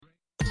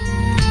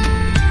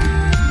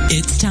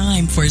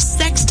for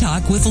Sex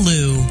Talk with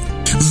Lou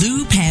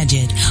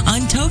Paget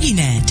on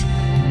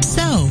TogiNet.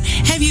 So,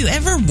 have you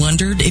ever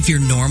wondered if you're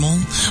normal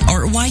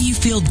or why you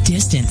feel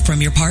distant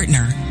from your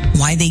partner?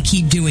 Why they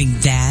keep doing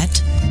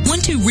that?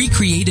 Want to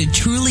recreate a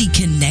truly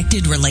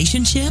connected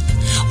relationship?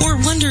 Or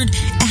wondered,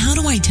 how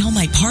do I tell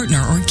my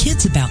partner or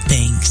kids about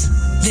things?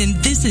 Then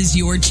this is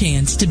your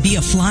chance to be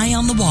a fly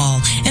on the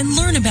wall and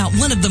learn about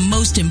one of the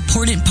most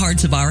important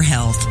parts of our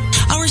health,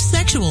 our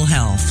sexual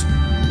health.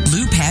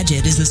 Lou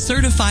Paget is a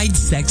certified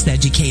sex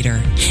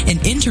educator, an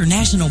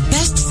international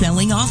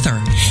best-selling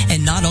author.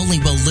 And not only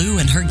will Lou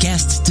and her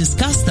guests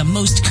discuss the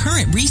most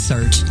current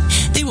research,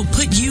 they will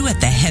put you at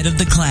the head of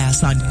the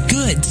class on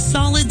good,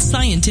 solid,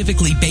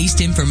 scientifically based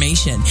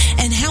information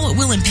and how it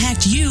will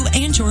impact you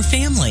and your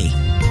family.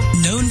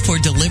 Known for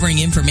delivering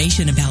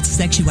information about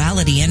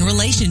sexuality and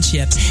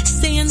relationships,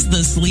 sans the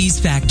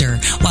sleaze factor,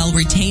 while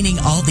retaining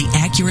all the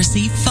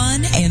accuracy,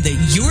 fun, and the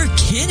you're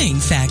kidding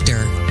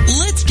factor.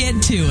 Let's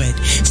get to it.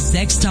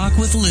 Sex Talk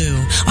with Lou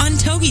on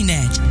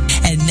TogiNet.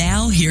 And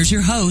now, here's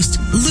your host,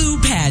 Lou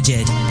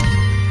Paget.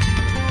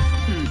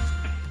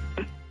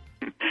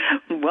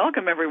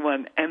 Welcome,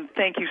 everyone, and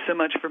thank you so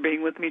much for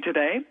being with me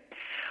today.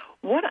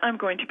 What I'm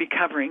going to be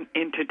covering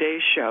in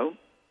today's show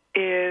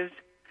is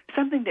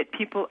something that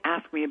people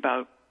ask me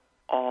about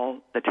all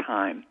the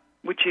time,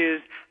 which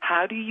is,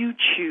 how do you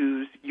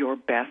choose your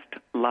best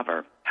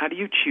lover? How do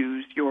you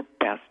choose your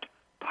best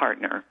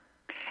partner?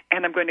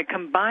 And I'm going to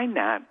combine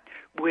that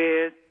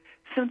with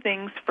some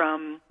things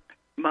from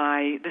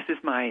this is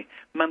my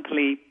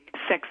monthly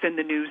Sex in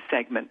the News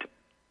segment.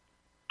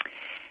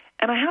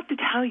 And I have to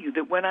tell you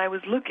that when I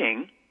was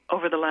looking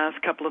over the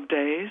last couple of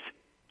days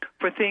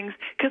for things,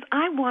 because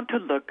I want to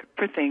look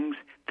for things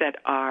that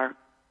are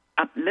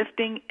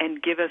uplifting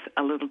and give us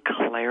a little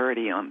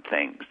clarity on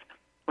things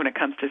when it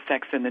comes to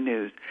sex in the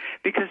news.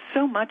 Because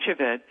so much of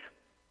it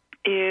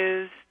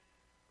is,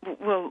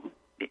 well,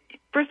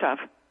 first off,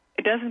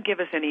 it doesn't give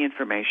us any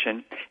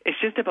information. It's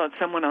just about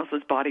someone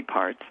else's body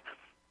parts.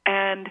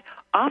 And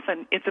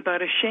often it's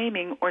about a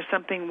shaming or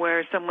something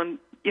where someone,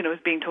 is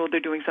being told they're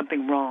doing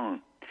something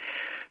wrong.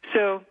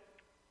 So,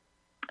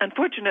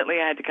 unfortunately,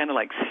 I had to kind of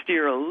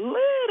steer a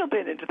little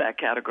bit into that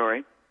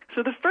category.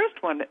 So the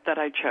first one that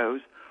I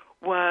chose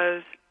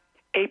was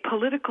a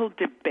political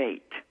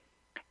debate.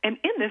 And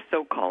in this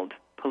so-called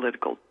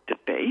political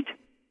debate,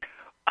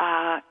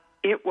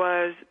 it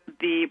was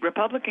the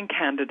Republican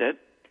candidate,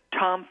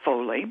 Tom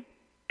Foley,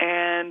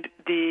 and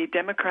the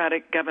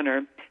Democratic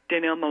governor,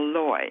 Dannel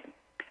Malloy.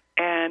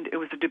 And it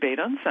was a debate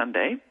on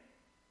Sunday.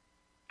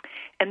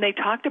 And they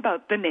talked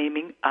about the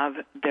naming of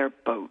their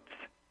boats.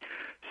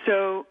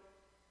 So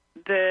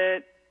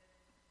the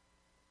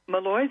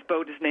Malloy's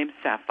boat is named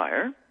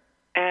Sapphire,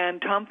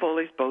 and Tom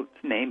Foley's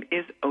boat's name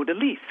is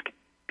Odalisque.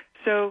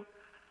 So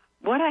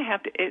what I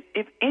have to,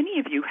 if any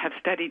of you have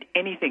studied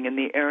anything in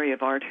the area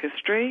of art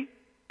history,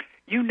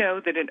 you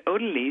know that an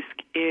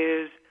Odalisque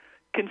is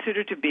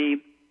considered to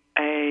be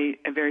a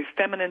very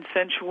feminine,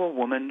 sensual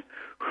woman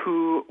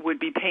who would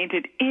be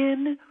painted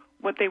in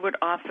what they would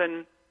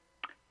often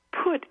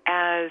put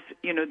as,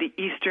 the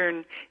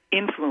Eastern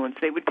influence.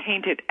 They would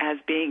paint it as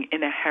being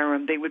in a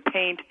harem. They would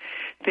paint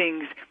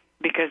things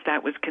because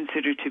that was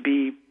considered to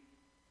be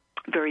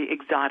very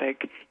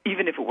exotic,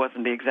 even if it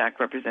wasn't the exact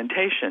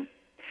representation.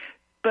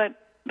 But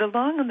the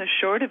long and the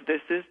short of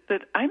this is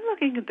that I'm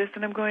looking at this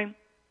and I'm going,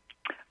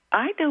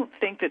 I don't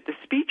think that the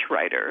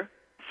speechwriter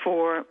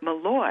for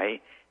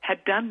Malloy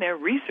had done their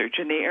research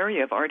in the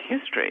area of art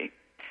history.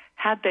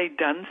 Had they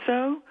done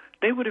so,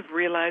 they would have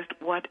realized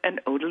what an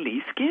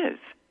odalisque is.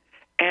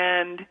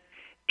 And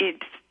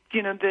it's,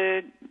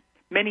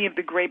 many of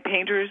the great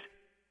painters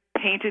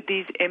painted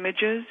these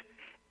images,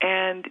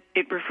 and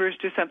it refers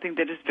to something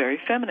that is very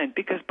feminine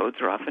because boats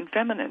are often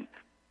feminine.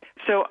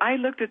 So I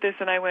looked at this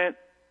and I went,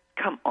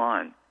 come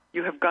on,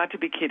 you have got to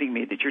be kidding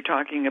me that you're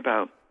talking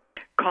about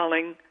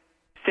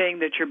saying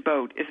that your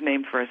boat is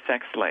named for a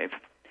sex slave.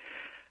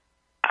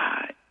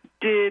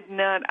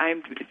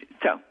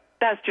 So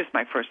that's just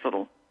my first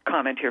little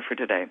comment here for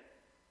today.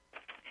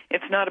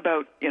 It's not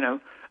about,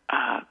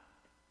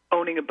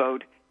 owning a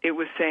boat. It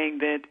was saying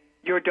that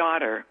your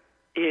daughter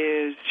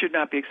should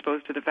not be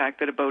exposed to the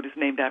fact that a boat is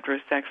named after a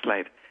sex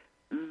slave.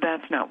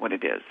 That's not what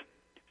it is.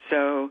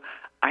 So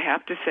I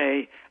have to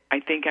say,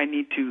 I think I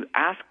need to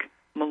ask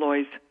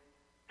Malloy's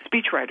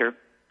speechwriter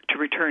to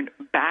return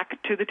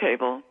back to the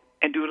table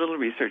and do a little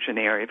research in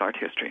the area of art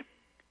history.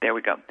 There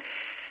we go.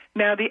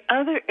 Now, the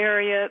other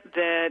area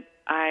that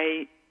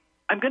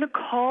I'm going to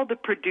call the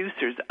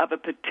producers of a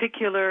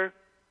particular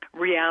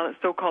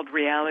so-called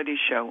reality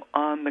show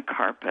on the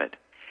carpet.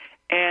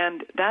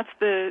 And that's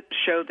the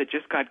show that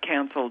just got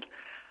canceled,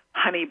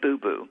 Honey Boo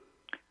Boo.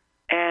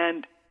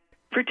 And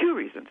for two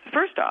reasons.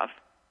 First off,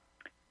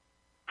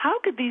 how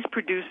could these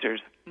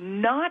producers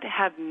not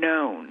have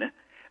known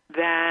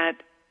that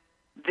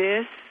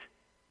this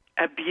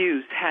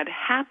abuse had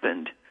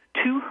happened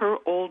to her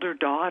older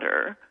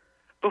daughter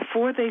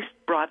before they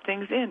brought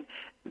things in?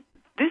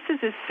 This is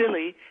as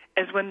silly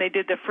as when they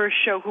did the first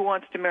show, Who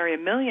Wants to Marry a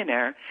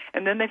Millionaire,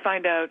 and then they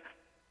find out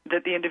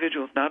that the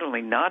individual is not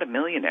only not a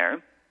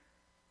millionaire,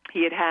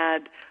 he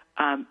had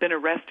been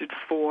arrested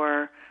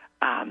for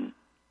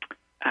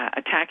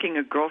attacking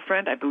a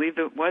girlfriend, I believe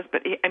it was,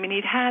 but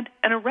he'd had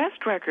an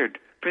arrest record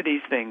for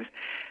these things.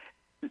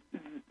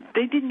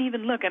 They didn't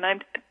even look, and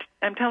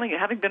I'm telling you,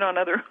 having been on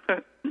other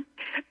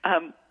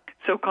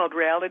so-called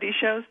reality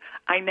shows,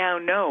 I now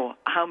know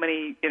how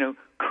many,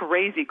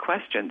 crazy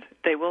questions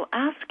they will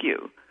ask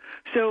you.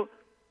 So,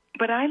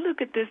 but I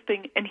look at this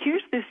thing, and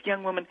here's this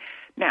young woman.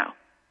 Now,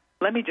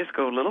 let me just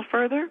go a little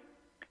further.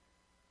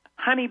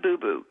 Honey Boo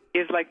Boo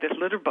is like this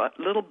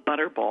little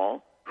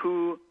butterball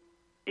who,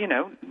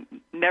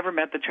 never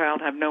met the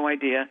child, have no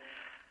idea.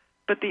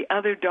 But the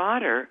other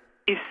daughter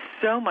is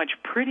so much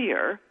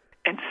prettier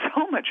and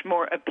so much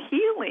more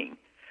appealing.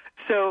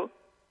 So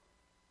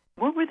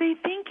what were they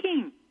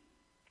thinking?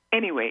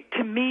 Anyway,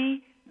 to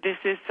me, this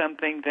is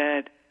something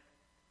that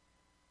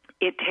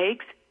it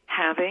takes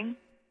having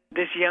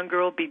this young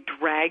girl be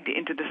dragged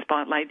into the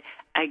spotlight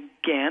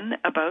again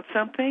about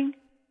something.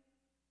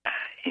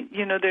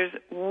 There's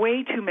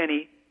way too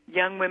many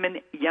young women,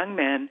 young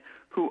men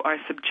who are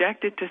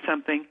subjected to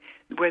something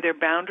where their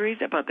boundaries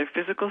about their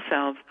physical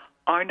selves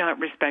are not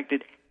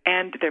respected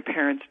and their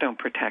parents don't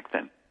protect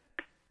them.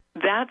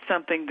 That's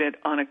something that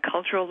on a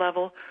cultural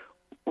level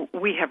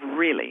we have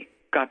really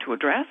got to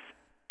address,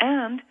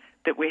 and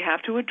that we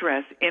have to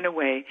address in a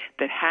way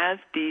that has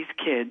these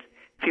kids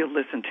feel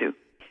listened to.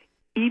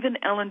 Even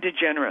Ellen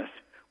DeGeneres,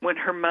 when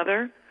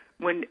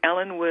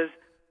Ellen was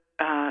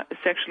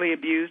sexually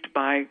abused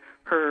by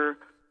her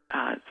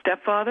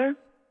stepfather,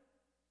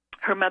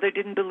 her mother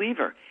didn't believe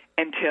her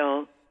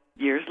until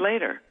years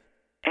later.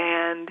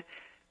 And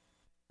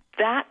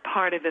that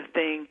part of the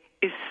thing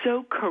is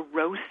so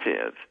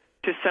corrosive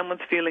to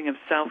someone's feeling of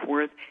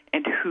self-worth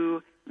and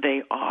who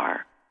they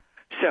are.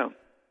 So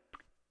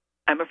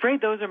I'm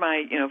afraid those are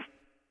my,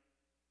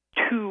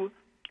 two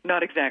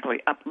not exactly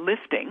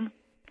uplifting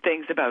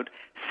things about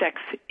sex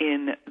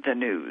in the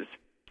news.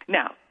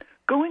 Now,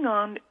 going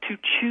on to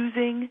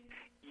choosing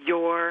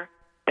your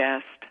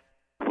best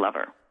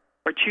lover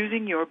or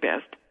choosing your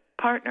best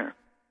partner.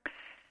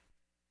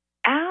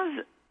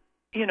 As,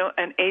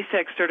 an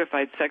ASEX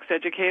certified sex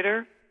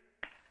educator,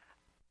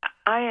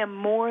 I am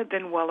more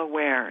than well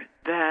aware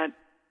that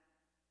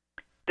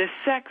the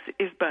sex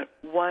is but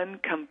one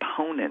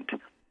component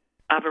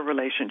of a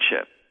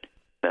relationship.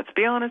 Let's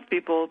be honest,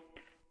 people.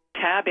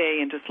 Tab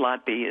A into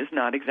slot B is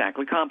not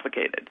exactly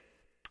complicated.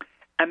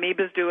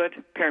 Amoebas do it.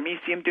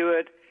 Paramecium do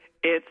it.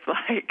 It's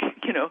like,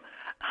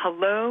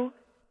 hello,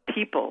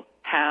 people,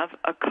 have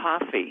a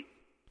coffee.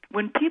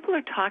 When people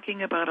are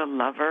talking about a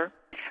lover,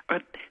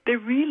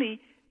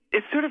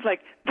 it's sort of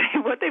like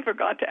what they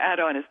forgot to add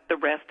on is the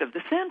rest of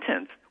the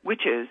sentence,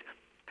 which is,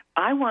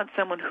 I want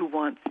someone who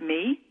wants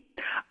me.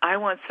 I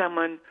want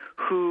someone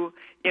who,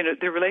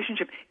 the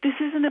relationship. This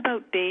isn't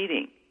about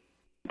dating.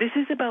 This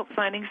is about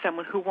finding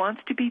someone who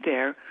wants to be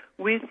there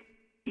with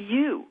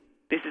you.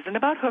 This isn't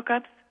about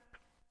hookups.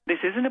 This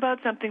isn't about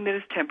something that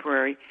is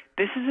temporary.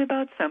 This is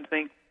about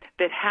something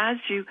that has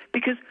you,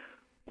 because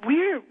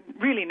we're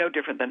really no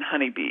different than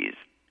honeybees.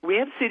 We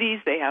have cities,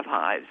 they have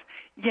hives.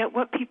 Yet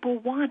what people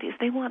want is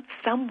they want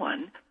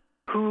someone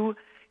who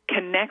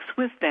connects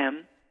with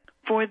them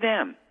for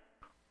them,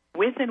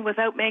 with and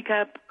without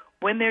makeup,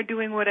 when they're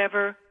doing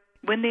whatever,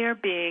 when they are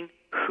being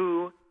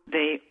who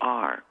they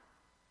are.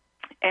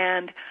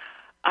 And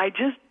I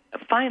just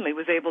finally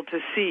was able to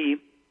see,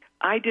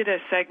 I did a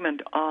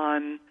segment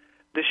on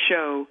the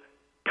show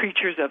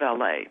Preachers of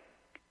L.A.,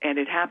 and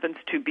it happens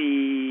to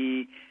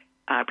be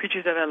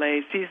Preachers of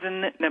L.A.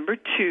 season number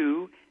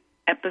 2,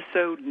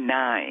 episode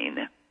 9.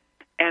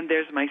 And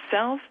there's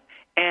myself,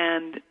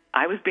 and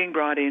I was being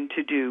brought in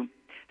to do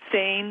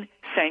sane,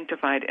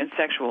 sanctified, and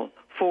sexual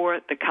for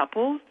the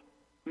couples,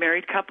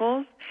 married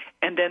couples,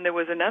 and then there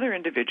was another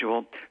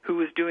individual who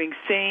was doing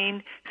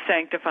sane,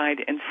 sanctified,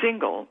 and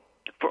single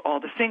for all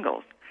the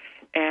singles.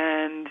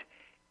 And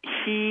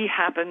he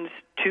happens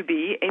to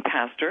be a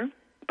pastor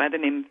by the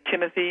name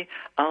Timothy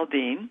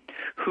Aldine,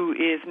 who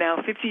is now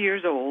 50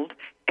 years old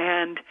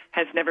and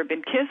has never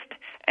been kissed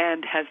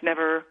and has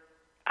never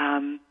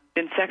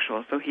been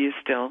sexual, so he is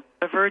still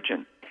a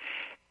virgin.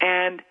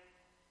 And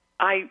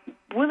I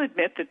will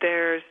admit that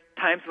there's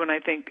times when I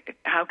think,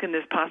 how can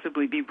this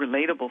possibly be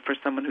relatable for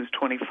someone who's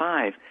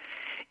 25?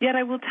 Yet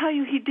I will tell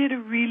you, he did a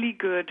really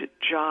good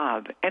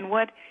job. And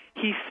what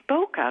he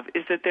spoke of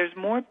is that there's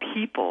more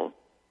people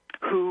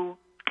who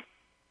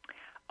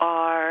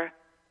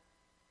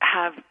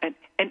have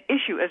an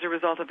issue as a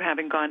result of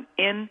having gone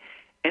in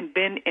and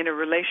been in a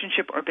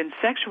relationship or been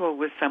sexual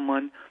with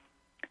someone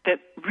that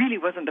really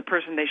wasn't the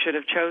person they should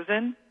have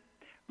chosen,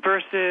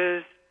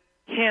 versus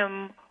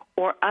him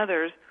or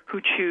others who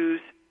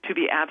choose to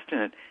be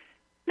abstinent.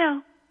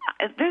 Now,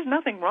 there's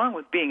nothing wrong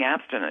with being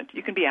abstinent.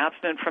 You can be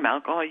abstinent from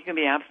alcohol. You can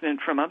be abstinent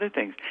from other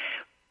things.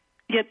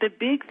 Yet the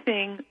big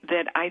thing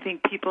that I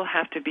think people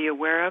have to be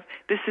aware of,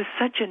 this is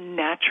such a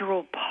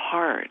natural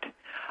part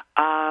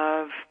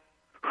of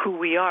who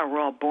we are. We're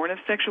all born of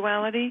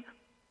sexuality,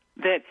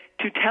 that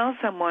to tell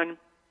someone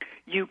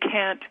you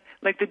can't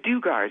like the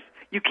Dugars.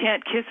 You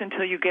can't kiss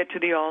until you get to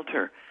the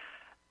altar.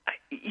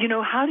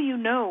 How do you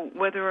know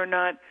whether or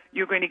not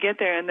you're going to get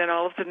there, and then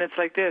all of a sudden it's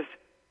like this?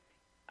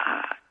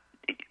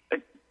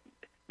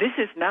 This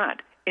is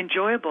not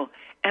enjoyable.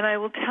 And I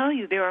will tell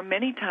you, there are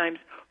many times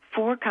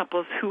for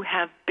couples who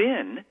have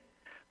been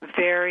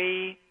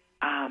very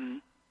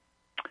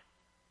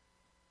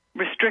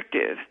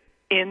restrictive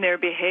in their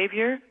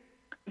behavior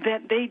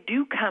that they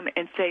do come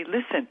and say,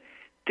 listen,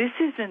 this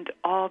isn't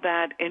all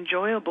that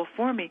enjoyable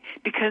for me,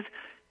 because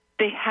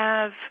they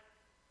have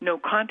no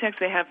context,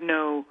 they have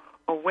no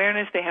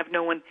awareness, they have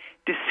no one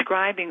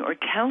describing or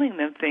telling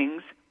them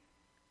things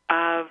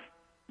of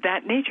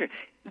that nature.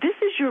 This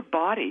is your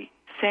body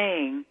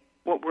saying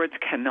what words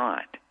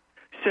cannot.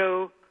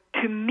 So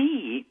to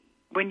me,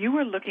 when you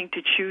are looking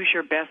to choose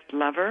your best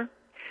lover,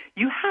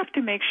 you have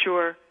to make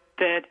sure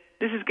that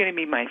this is going to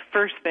be my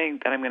first thing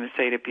that I'm going to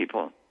say to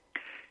people.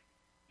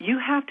 You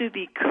have to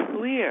be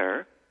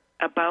clear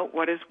about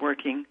what is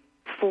working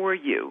for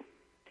you,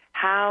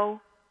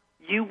 how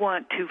you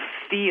want to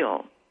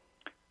feel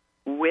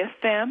with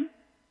them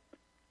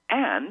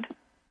and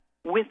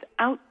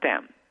without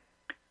them,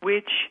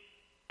 which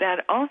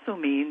that also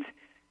means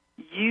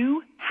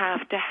you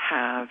have to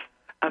have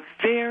a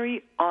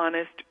very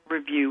honest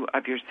review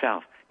of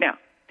yourself. Now,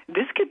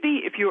 this could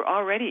be if you're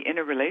already in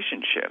a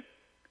relationship,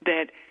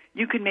 that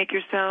you can make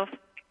yourself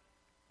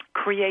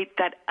create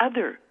that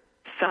other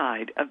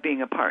side of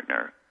being a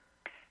partner.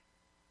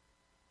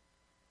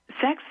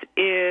 Sex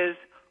is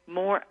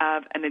more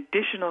of an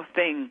additional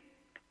thing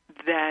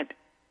that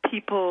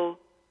people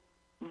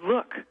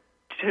look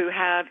to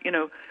have,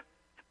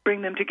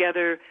 bring them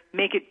together,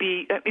 make it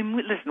be.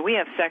 Listen, we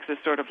have sex as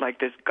sort of like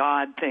this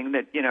God thing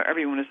that,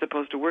 everyone is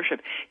supposed to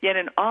worship. Yet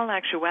in all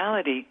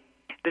actuality,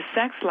 the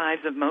sex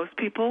lives of most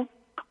people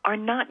are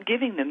not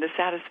giving them the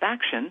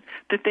satisfaction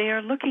that they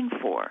are looking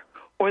for,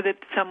 or that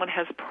someone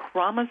has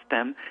promised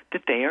them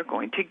that they are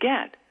going to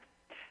get.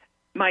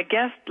 My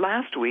guest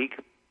last week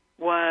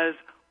was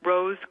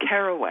Rose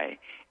Caraway,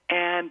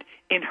 and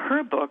in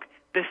her book,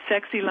 The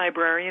Sexy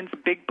Librarian's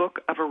Big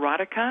Book of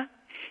Erotica,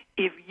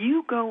 if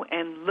you go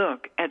and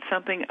look at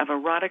something of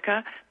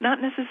erotica, not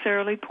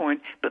necessarily porn,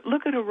 but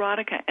look at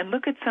erotica and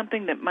look at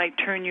something that might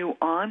turn you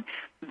on,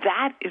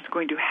 that is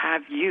going to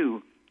have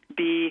you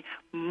be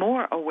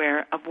more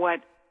aware of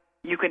what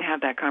you can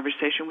have that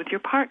conversation with your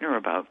partner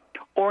about,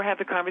 or have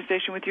the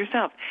conversation with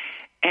yourself.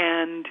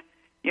 And,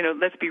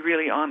 let's be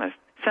really honest.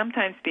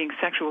 Sometimes being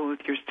sexual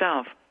with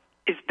yourself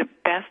is the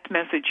best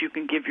message you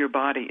can give your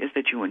body, is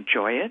that you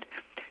enjoy it,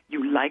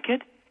 you like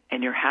it,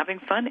 and you're having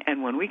fun.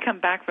 And when we come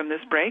back from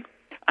this break,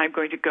 I'm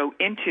going to go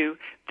into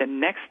the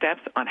next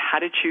steps on how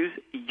to choose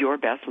your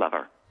best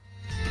lover.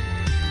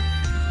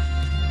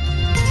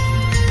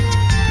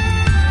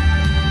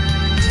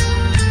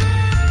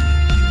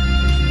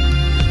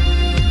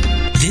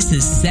 This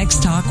is Sex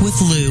Talk with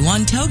Lou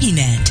on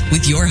TogiNet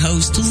with your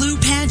host, Lou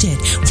Paget.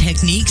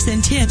 Techniques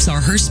and tips are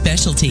her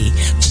specialty.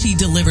 She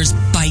delivers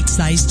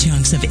bite-sized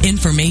chunks of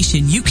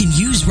information you can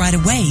use right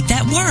away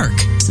that work.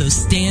 So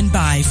stand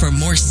by for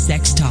more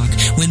Sex Talk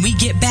when we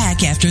get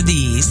back after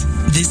these.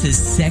 This is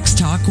Sex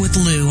Talk with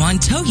Lou on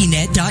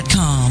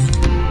TogiNet.com.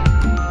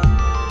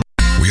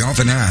 We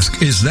often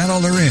ask, is that all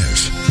there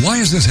is? Why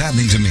is this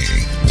happening to me?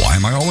 Why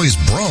am I always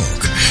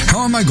broke?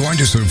 How am I going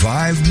to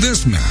survive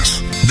this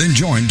mess? Then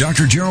join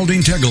Dr.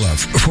 Geraldine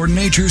Tegeloff for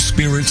Nature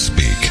Spirit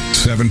Speak,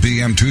 7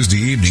 p.m. Tuesday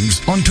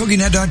evenings on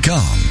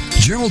TogiNet.com.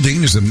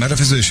 Geraldine is a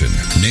metaphysician,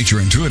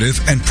 nature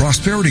intuitive, and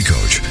prosperity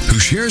coach who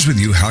shares with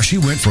you how she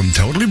went from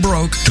totally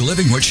broke to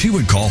living what she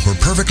would call her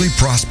perfectly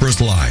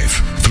prosperous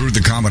life. Through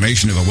the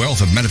combination of a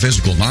wealth of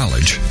metaphysical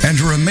knowledge and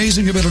her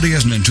amazing ability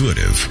as an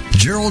intuitive,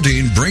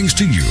 Geraldine brings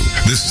to you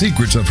the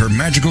secrets of her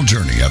magical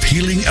journey of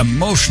healing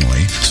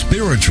emotionally,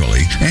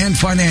 spiritually, and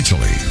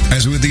financially.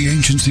 As with the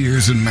ancient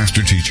seers and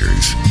master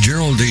teachers,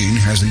 Geraldine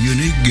has a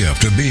unique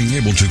gift of being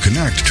able to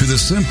connect to the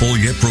simple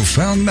yet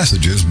profound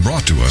messages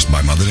brought to us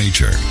by Mother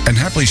Nature, and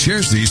happily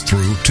shares these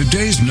through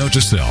today's Note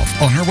to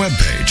Self on her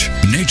webpage,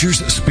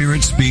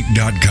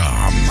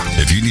 naturespiritspeak.com.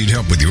 If you need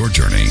help with your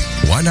journey,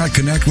 why not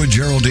connect with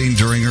Geraldine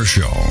during her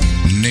show,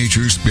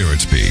 Nature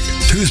Spirit Speak,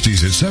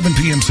 Tuesdays at 7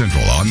 p.m.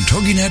 Central on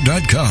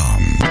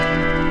TogiNet.com.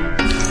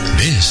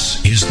 This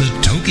is the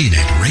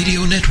TogiNet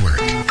Radio Network,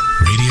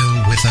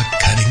 radio with a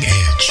cutting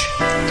edge.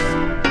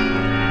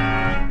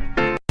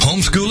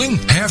 Homeschooling?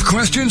 Have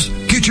questions?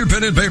 Get your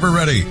pen and paper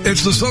ready.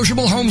 It's the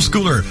sociable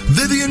homeschooler,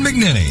 Vivian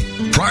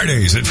McNinney.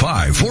 Fridays at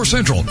 5, 4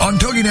 Central on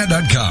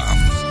TogiNet.com.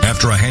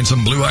 After a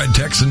handsome blue-eyed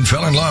Texan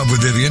fell in love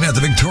with Vivian at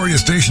the Victoria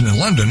Station in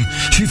London,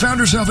 she found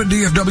herself at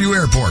DFW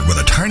Airport with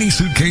a tiny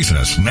suitcase and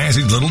a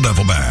snazzy little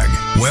duffel bag.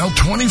 Well,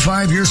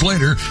 25 years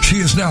later, she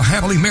is now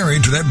happily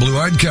married to that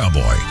blue-eyed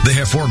cowboy. They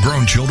have 4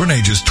 grown children,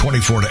 ages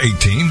 24 to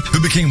 18, who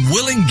became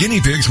willing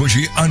guinea pigs when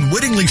she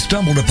unwittingly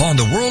stumbled upon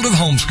the world of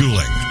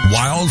homeschooling.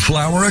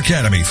 Wildflower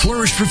Academy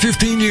flourished for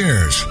 15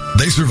 years.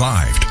 They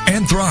survived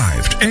and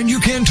thrived, and you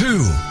can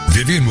too.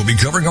 Vivian will be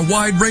covering a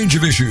wide range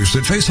of issues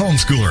that face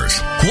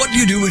homeschoolers. What do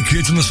you do with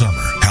kids in the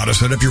summer? How to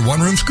set up your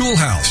one-room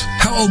schoolhouse?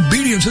 How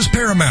obedience is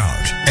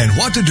paramount? And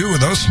what to do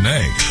with those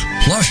snakes?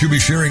 Plus, you'll be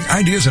sharing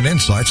ideas and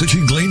insights that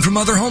you gleaned from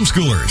other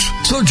homeschoolers.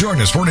 So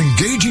join us for an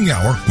engaging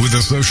hour with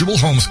a sociable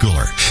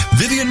homeschooler,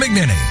 Vivian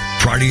McNinney,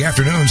 Friday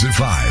afternoons at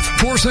 5,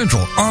 4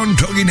 Central on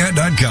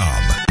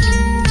TogiNet.com.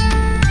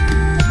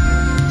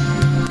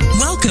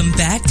 Welcome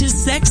back to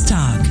Sex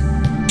Talk.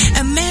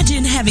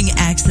 Imagine having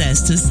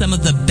access to some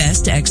of the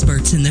best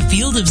experts in the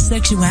field of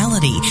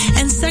sexuality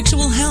and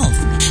sexual health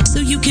so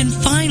you can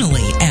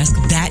finally ask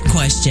that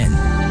question.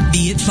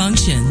 Be it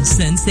function,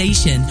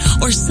 sensation,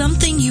 or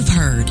something you've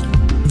heard.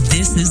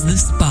 This is the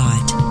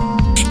spot.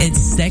 It's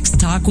Sex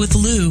Talk with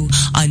Lou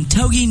on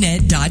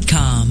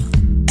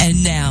TogiNet.com.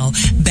 And now,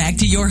 back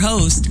to your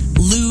host,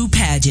 Lou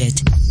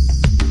Paget.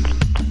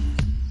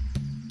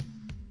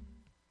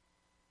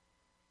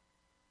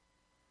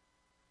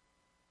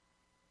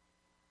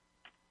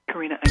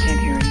 Karina, I can't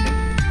hear anything.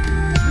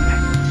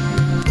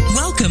 Okay.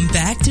 Welcome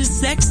back to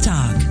Sex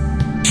Talk.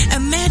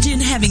 Imagine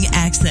having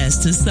access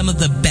to some of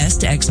the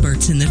best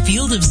experts in the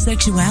field of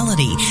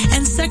sexuality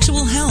and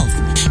sexual health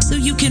so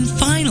you can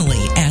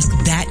finally ask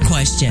that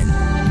question.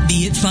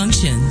 Be it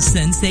function,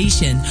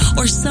 sensation,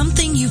 or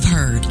something you've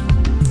heard.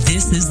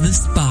 This is the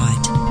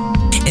spot.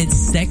 It's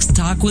Sex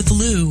Talk with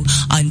Lou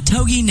on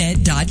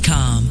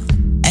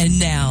TogiNet.com. And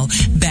now,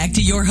 back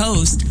to your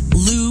host,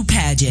 Lou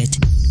Paget.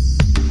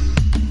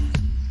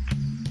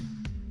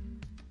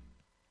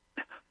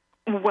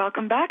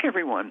 Welcome back,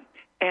 everyone.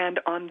 And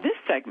on this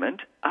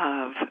segment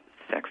of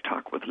Sex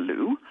Talk with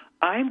Lou,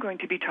 I'm going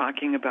to be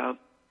talking about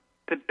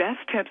the best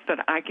tips that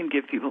I can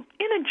give people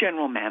in a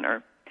general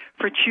manner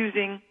for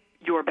choosing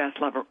your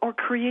best lover or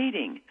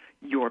creating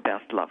your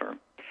best lover.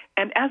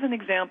 And as an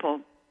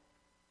example,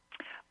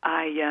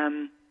 I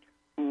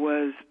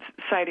was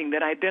citing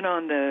that I'd been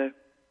on the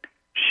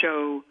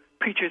show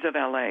Preachers of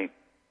L.A.,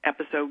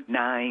 episode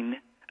 9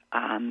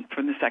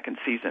 from the second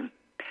season.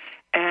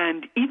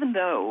 And even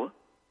though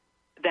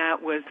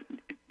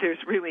there's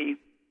really,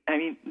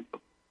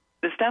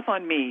 the stuff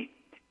on me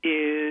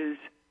is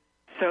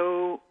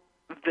so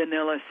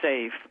vanilla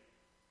safe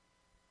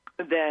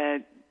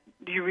that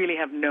you really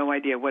have no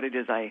idea what it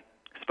is I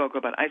spoke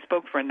about. I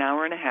spoke for an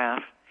hour and a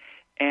half,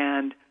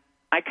 and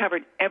I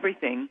covered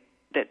everything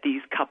that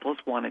these couples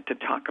wanted to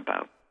talk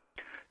about.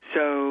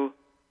 So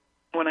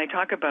when I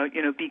talk about,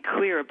 be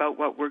clear about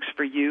what works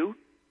for you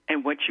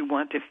and what you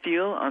want to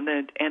feel on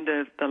the end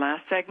of the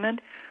last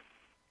segment,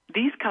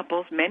 these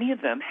couples, many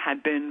of them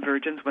had been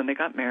virgins when they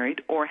got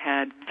married or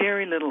had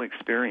very little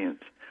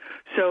experience.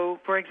 So,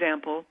 for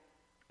example,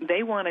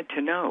 they wanted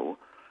to know,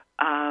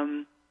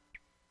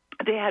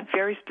 they had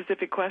very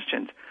specific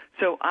questions.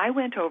 So I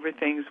went over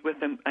things with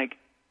them like,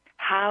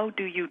 how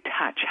do you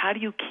touch? How do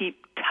you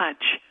keep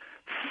touch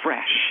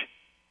fresh?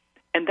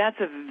 And that's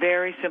a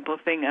very simple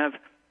thing of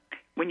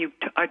when you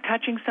are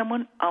touching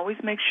someone, always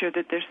make sure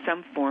that there's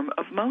some form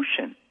of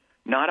motion.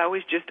 Not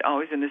always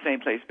in the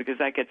same place, because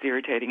that gets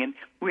irritating. And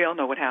we all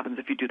know what happens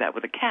if you do that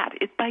with a cat.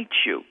 It bites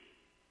you.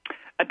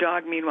 A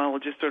dog, meanwhile, will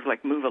just sort of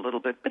like move a little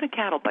bit, but a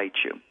cat will bite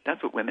you.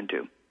 That's what women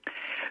do.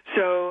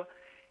 So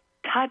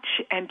touch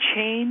and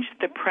change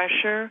the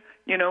pressure,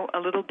 a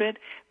little bit,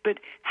 but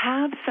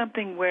have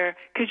something where,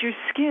 because your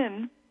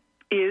skin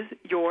is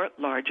your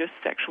largest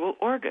sexual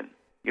organ.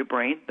 Your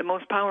brain, the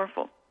most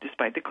powerful,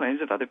 despite the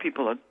claims of other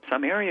people of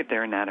some area of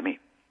their anatomy.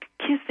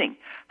 Kissing.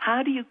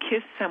 How do you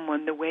kiss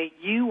someone the way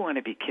you want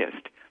to be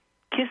kissed?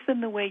 Kiss them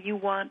the way you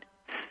want.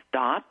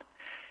 Stop.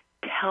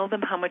 Tell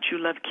them how much you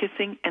love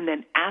kissing, and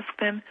then ask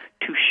them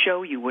to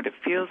show you what it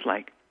feels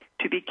like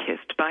to be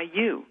kissed by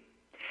you.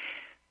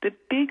 The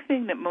big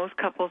thing that most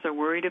couples are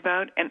worried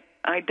about, and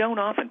I don't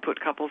often put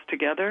couples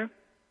together,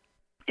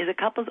 is that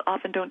couples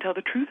often don't tell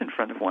the truth in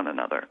front of one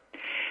another.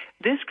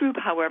 This group,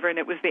 however, and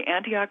it was the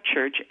Antioch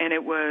Church, and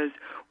it was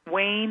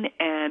Wayne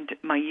and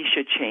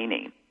Maisha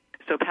Cheney.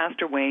 So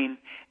Pastor Wayne,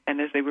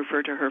 and as they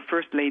refer to her,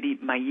 First Lady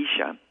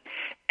Maisha.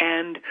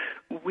 And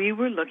we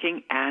were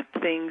looking at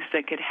things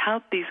that could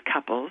help these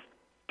couples,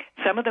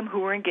 some of them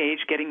who were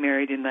engaged, getting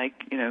married in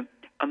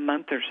a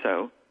month or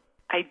so,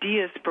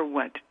 ideas for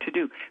what to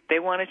do. They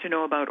wanted to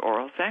know about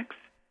oral sex.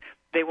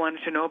 They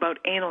wanted to know about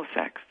anal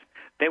sex.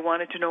 They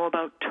wanted to know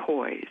about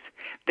toys.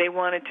 They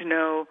wanted to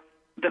know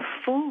the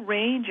full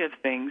range of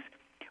things,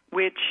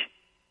 which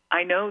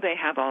I know they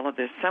have all of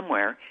this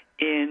somewhere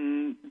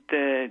in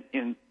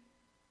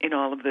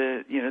all of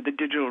the the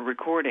digital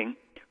recording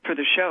for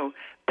the show,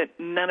 but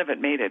none of it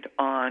made it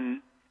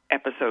on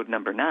episode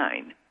number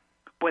 9.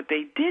 What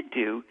they did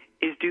do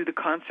is do the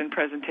constant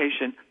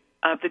presentation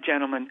of the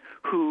gentleman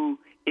who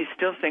is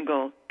still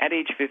single at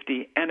age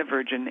 50 and a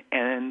virgin,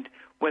 and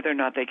whether or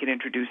not they can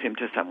introduce him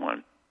to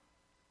someone,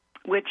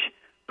 which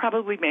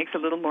probably makes a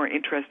little more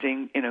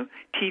interesting,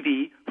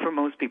 TV for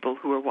most people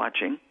who are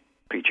watching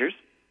Preachers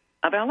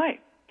of L.A.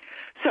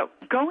 So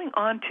going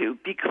on to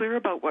be clear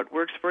about what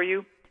works for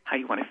you, how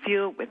you want to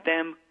feel with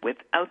them,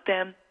 without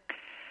them.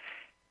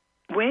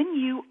 When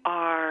you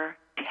are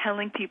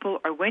telling people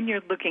or when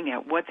you're looking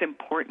at what's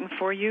important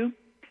for you,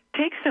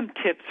 take some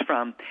tips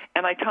from,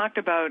 and I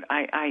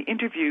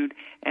interviewed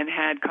and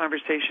had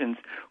conversations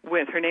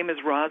with, her name is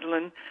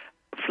Rosalind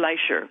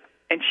Fleischer,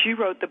 and she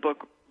wrote the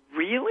book,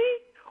 Really?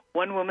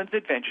 One Woman's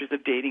Adventures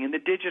of Dating in the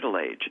Digital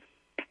Age.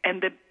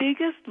 And the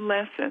biggest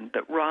lesson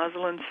that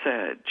Rosalind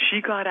said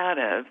she got out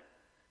of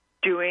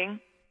doing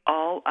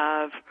all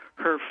of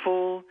her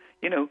full,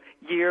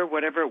 year,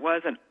 whatever it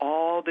was, and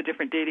all the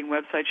different dating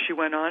websites she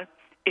went on,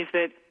 is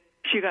that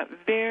she got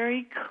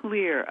very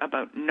clear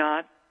about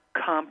not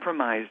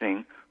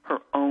compromising her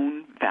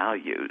own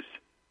values.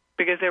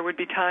 Because there would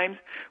be times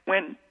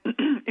when,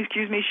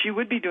 she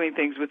would be doing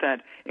things with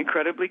that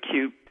incredibly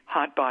cute,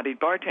 hot-bodied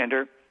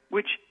bartender,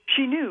 which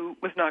she knew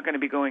was not going to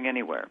be going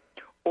anywhere.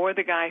 Or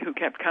the guy who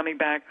kept coming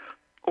back,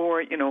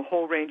 or, a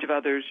whole range of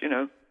others,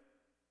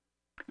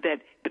 But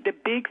the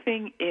big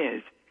thing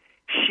is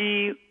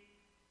she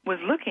was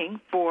looking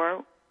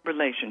for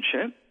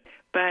relationship,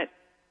 but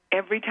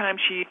every time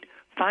she'd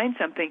find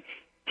something,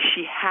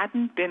 she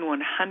hadn't been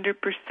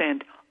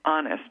 100%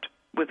 honest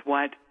with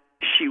what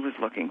she was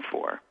looking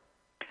for.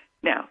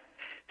 Now,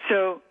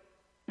 so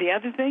the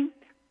other thing,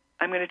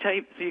 I'm going to tell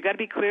you, so you got to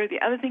be clear.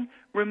 The other thing,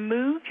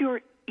 remove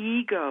your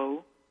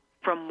ego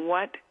from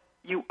what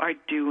you are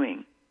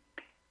doing.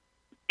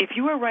 If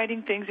you are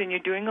writing things and you're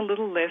doing a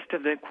little list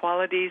of the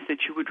qualities that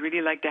you would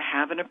really like to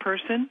have in a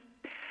person,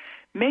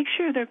 make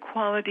sure they're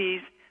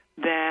qualities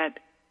that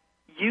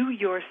you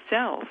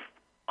yourself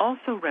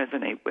also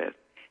resonate with.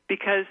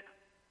 Because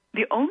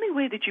the only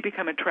way that you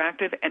become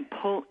attractive and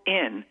pull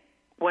in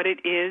what it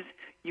is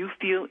you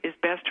feel is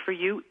best for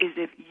you is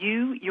if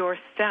you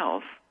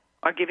yourself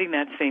are giving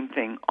that same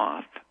thing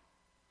off.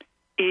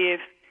 If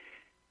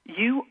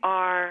you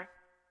are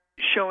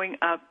showing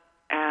up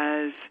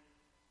as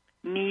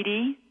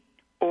needy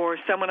or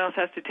someone else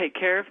has to take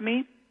care of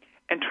me,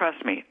 and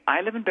trust me,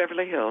 I live in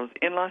Beverly Hills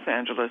in Los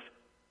Angeles.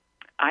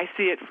 I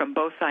see it from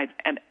both sides.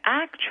 And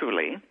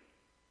actually,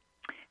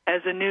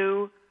 as a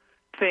new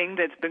thing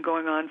that's been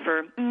going on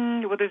for,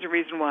 there's a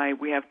reason why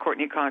we have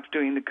Courtney Cox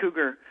doing the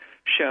Cougar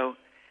show.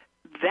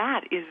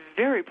 That is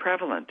very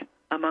prevalent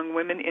among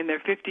women in their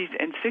 50s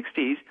and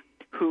 60s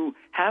who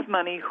have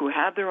money, who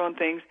have their own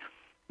things.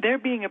 They're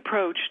being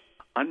approached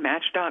on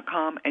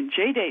Match.com and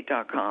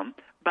JDate.com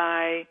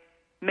by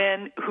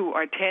men who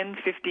are 10,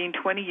 15,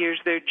 20 years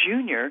their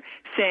junior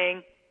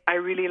saying, I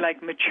really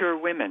like mature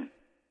women.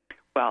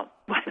 Well,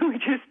 why don't we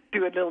just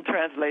do a little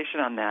translation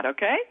on that,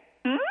 okay?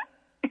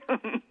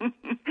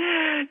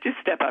 Just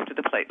step up to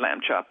the plate, lamb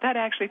chop. That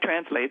actually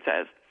translates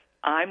as,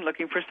 I'm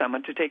looking for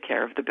someone to take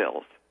care of the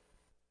bills.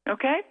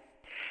 Okay?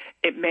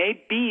 It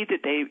may be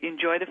that they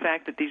enjoy the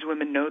fact that these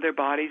women know their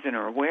bodies and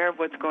are aware of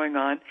what's going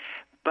on,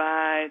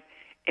 but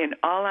in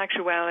all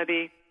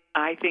actuality,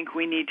 I think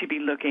we need to be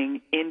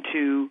looking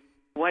into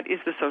what is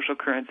the social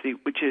currency,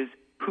 which is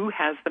who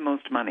has the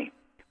most money.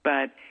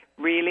 But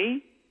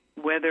really,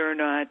 whether or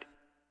not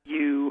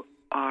you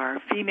are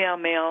female,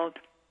 male,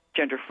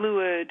 gender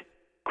fluid,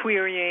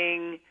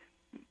 querying,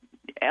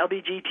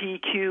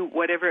 LGBTQ,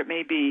 whatever it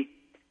may be,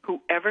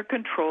 whoever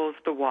controls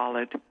the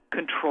wallet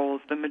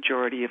controls the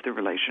majority of the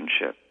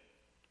relationship,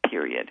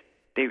 period.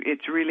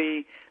 It's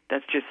really,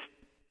 that's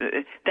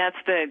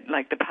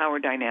the power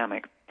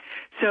dynamic.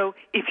 So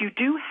if you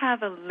do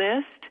have a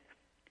list,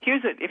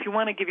 if you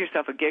want to give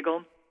yourself a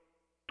giggle,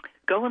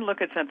 go and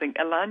look at something.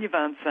 Elanya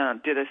Van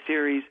Sant did a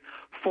series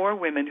for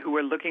women who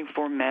were looking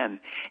for men,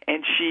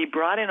 and she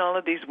brought in all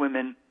of these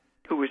women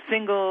who were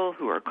single,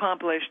 who were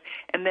accomplished,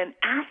 and then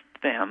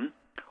asked them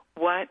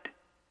what,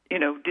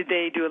 did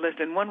they do a list?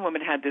 And one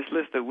woman had this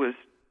list that was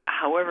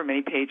however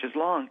many pages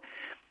long.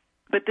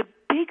 But the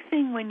big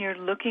thing when you're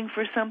looking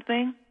for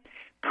something,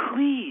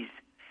 please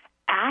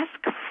ask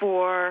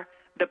for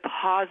the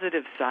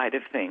positive side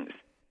of things.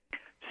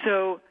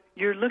 So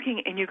you're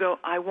looking and you go,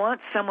 I want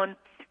someone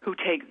who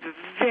takes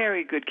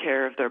very good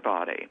care of their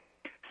body,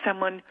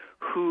 someone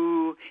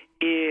who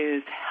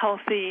is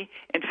healthy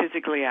and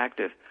physically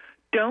active.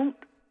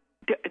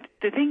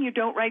 The thing you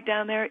don't write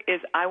down there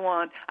is I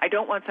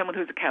don't want someone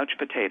who's a couch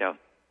potato.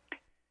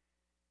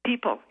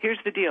 People, here's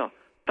the deal.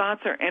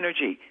 Thoughts are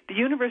energy. The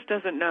universe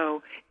doesn't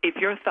know if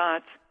your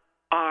thoughts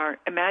are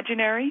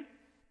imaginary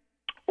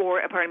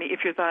or, if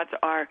your thoughts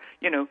are,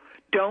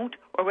 don't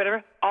or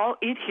whatever. All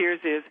it hears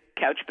is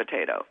couch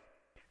potato.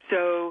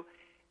 So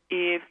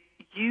if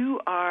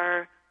you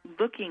are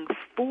looking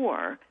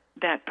for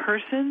that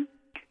person,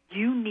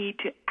 you need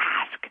to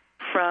ask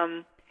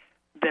from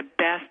the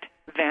best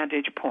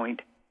vantage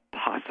point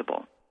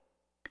possible.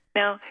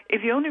 Now,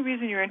 if the only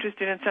reason you're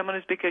interested in someone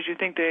is because you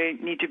think they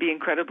need to be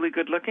incredibly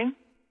good looking,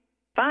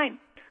 fine,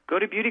 go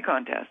to beauty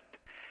contests.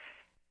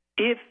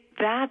 If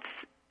that's,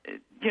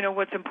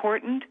 what's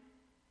important,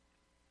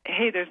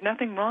 hey, there's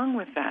nothing wrong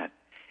with that.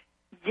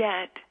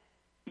 Yet,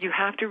 you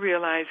have to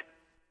realize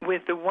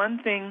with the one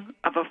thing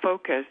of a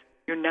focus,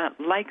 you're not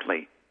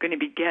likely going to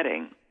be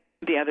getting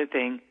the other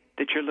thing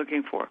that you're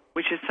looking for,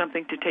 which is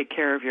something to take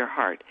care of your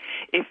heart.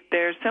 If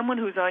there's someone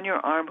who's on your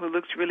arm who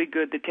looks really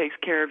good that takes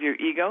care of your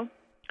ego,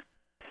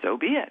 so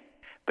be it.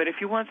 But if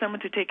you want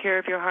someone to take care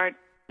of your heart,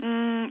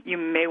 you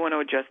may want to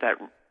adjust that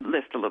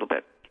list a little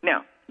bit.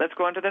 Now, let's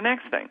go on to the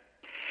next thing.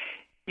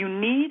 You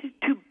need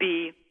to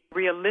be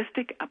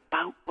realistic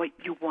about what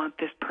you want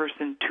this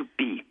person to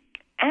be.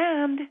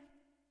 And,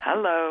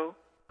 hello,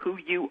 who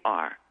you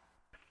are.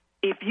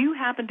 If you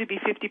happen to be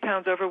 50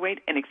 pounds overweight,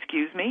 and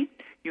excuse me,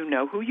 you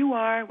know who you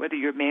are, whether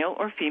you're male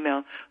or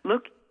female,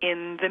 look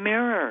in the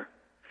mirror.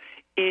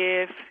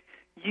 If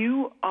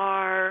you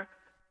are,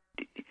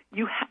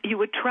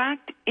 you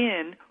attract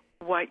in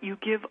what you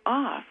give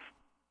off.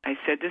 I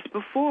said this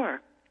before.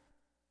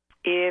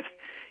 If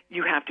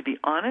you have to be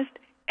honest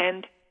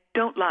and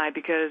don't lie,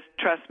 because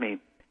trust me,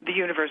 the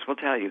universe will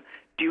tell you.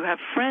 Do you have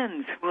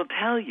friends who will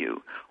tell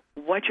you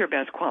what your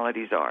best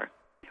qualities are?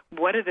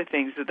 What are the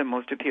things that are the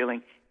most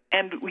appealing?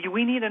 And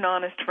we need an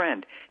honest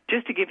friend.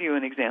 Just to give you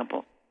an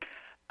example,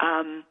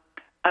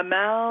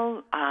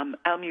 Amal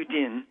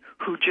Al-Muddin,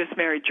 who just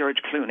married George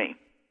Clooney,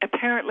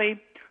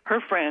 apparently her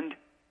friend,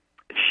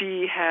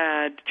 she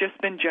had just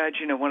been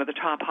judged, one of the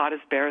top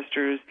hottest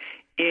barristers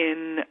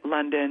in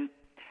London,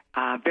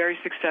 very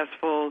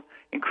successful,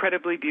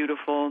 incredibly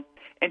beautiful.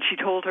 And she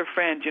told her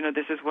friend,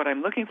 this is what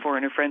I'm looking for.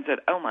 And her friend said,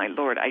 oh, my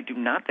Lord, I do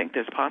not think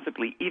this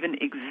possibly even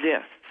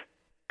exists,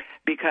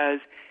 because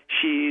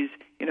she's,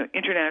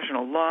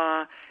 international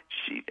law,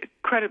 she's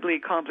incredibly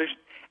accomplished,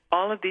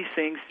 all of these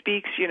things,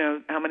 speaks,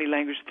 how many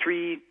languages,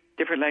 3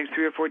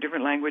 or 4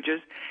 different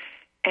languages.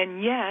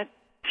 And yet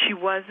she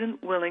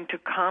wasn't willing to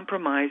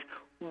compromise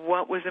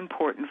what was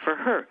important for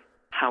her.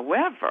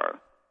 However,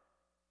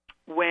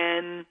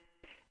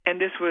 and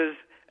this was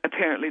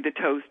apparently the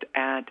toast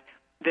at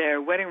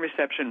their wedding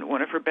reception,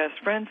 one of her best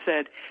friends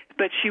said,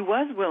 but she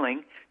was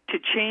willing to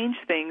change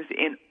things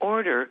in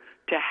order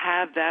to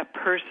have that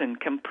person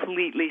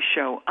completely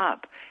show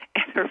up.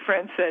 And her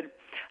friend said,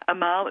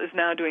 Amal is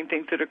now doing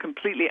things that are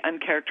completely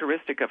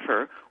uncharacteristic of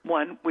her.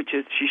 One, which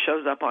is she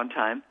shows up on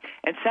time.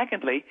 And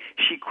secondly,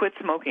 she quit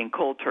smoking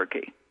cold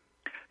turkey.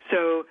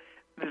 So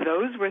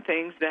those were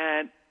things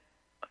that,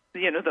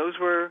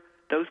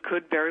 those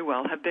could very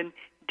well have been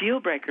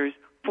deal breakers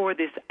for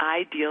this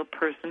ideal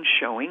person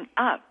showing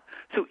up.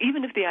 So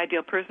even if the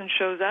ideal person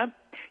shows up,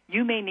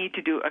 you may need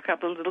to do a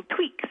couple of little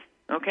tweaks,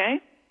 okay?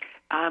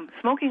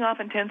 Smoking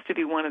often tends to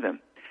be one of them.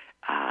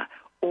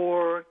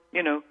 Or,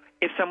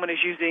 if someone is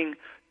using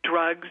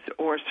drugs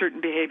or certain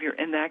behavior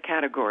in that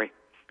category.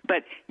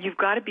 But you've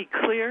got to be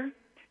clear,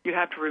 you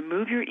have to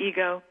remove your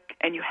ego,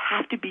 and you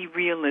have to be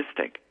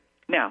realistic.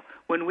 Now,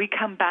 when we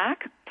come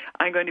back,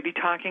 I'm going to be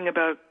talking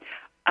about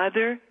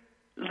other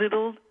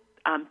little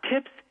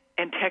tips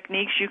and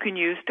techniques you can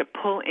use to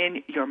pull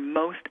in your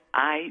most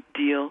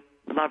ideal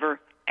lover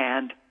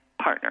and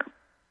partner.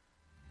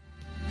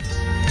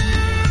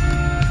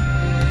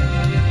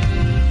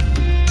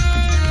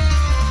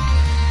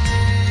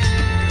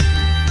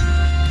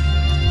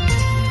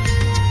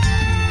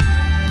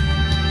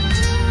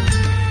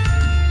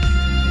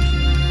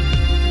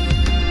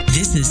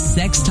 This is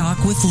Sex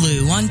Talk with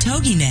Lou on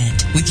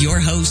TogiNet with your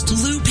host,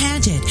 Lou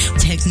Paget.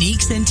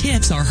 Techniques and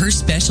tips are her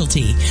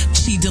specialty.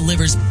 She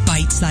delivers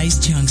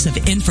bite-sized chunks of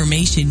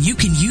information you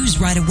can use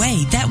right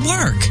away that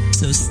work.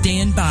 So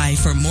stand by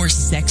for more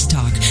Sex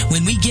Talk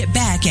when we get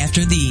back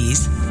after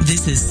these.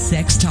 This is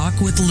Sex Talk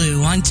with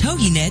Lou on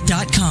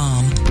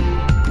TogiNet.com.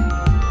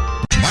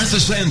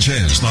 Martha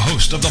Sanchez, the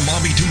host of the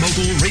Mommy to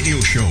Mogul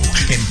radio show,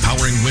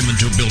 empowering women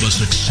to build a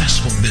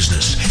successful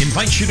business,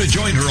 invites you to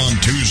join her on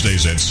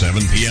Tuesdays at 7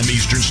 p.m.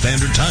 Eastern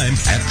Standard Time.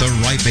 At the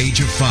ripe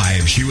age of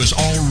 5, she was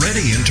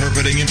already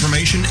interpreting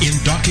information in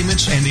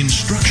documents and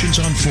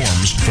instructions on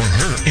forms for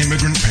her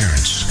immigrant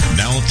parents.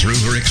 Now, through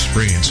her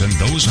experience and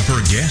those of her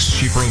guests,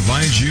 she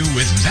provides you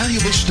with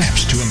valuable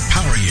steps to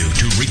empower you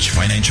to reach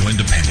financial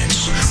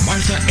independence.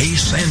 Martha A.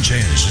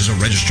 Sanchez is a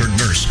registered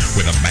nurse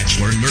with a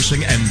Bachelor in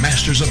Nursing and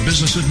Master's of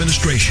Business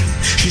Administration.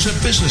 She's a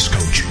business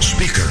coach,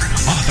 speaker,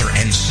 author,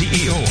 and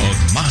CEO of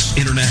Moss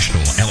International,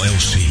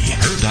 LLC.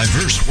 Her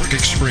diverse work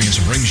experience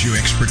brings you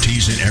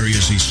expertise in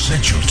areas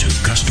essential to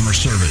customer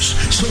service,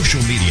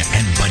 social media,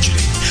 and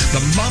budgeting.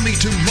 The Mommy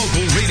to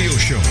Mogul radio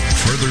show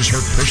furthers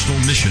her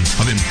personal mission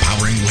of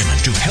empowering women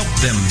to help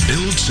them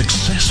build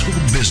successful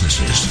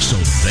businesses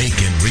so they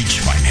can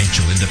reach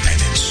financial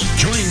independence.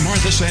 Join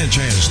Martha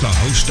Sanchez, the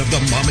host of the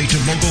Mommy to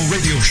Mogul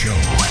radio show,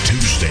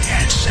 Tuesday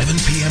at 7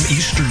 p.m.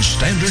 Eastern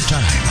Standard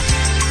Time.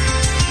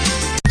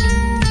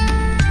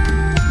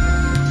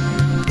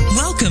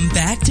 Welcome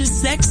back to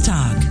Sex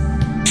Talk.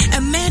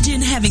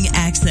 Imagine having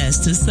access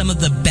to some of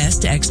the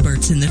best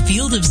experts in the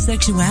field of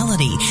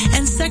sexuality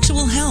and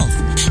sexual health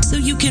so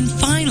you can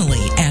finally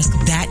ask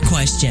that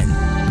question.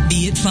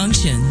 Be it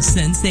function,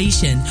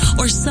 sensation,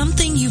 or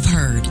something you've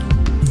heard.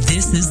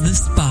 This is the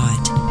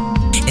spot.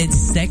 It's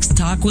Sex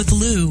Talk with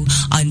Lou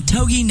on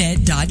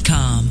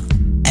TogiNet.com.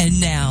 And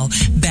now,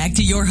 back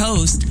to your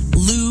host,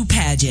 Lou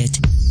Paget.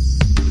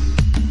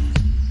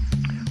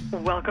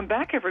 Welcome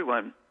back,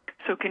 everyone.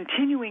 So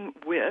continuing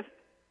with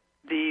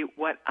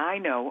what I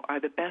know are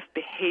the best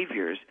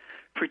behaviors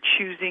for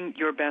choosing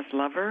your best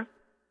lover.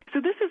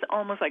 So this is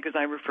almost like, as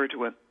I refer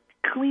to it,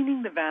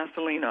 cleaning the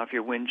Vaseline off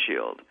your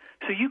windshield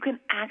so you can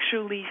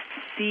actually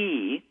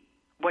see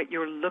what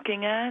you're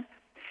looking at.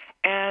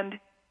 And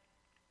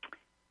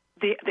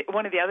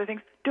one of the other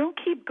things, don't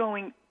keep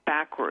going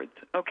backwards,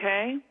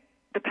 okay?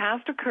 The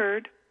past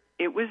occurred.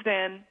 It was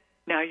then.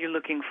 Now you're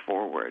looking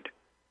forward.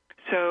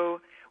 So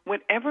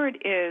whatever it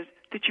is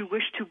that you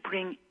wish to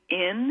bring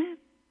in,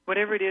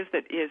 whatever it is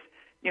that is,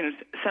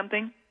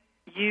 something,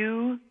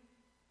 you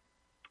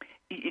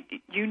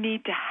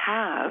need to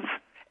have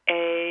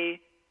a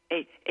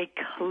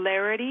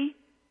clarity,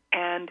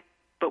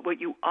 but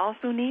what you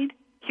also need,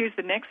 here's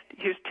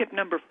tip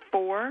number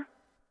 4.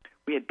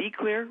 We had be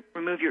clear,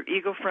 remove your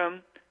ego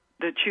from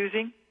the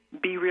choosing,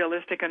 be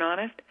realistic and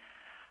honest.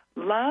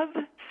 Love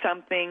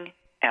something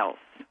else,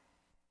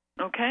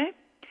 okay?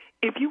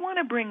 If you want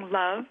to bring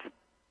love,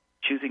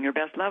 choosing your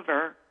best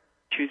lover,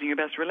 choosing your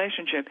best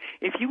relationship,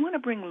 if you want to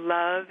bring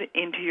love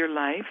into your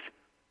life,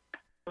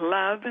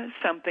 love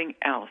something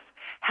else.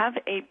 Have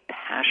a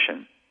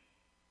passion.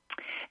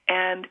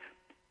 And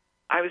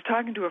I was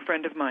talking to a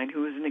friend of mine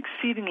who is an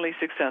exceedingly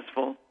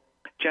successful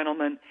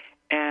gentleman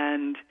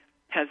and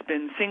has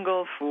been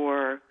single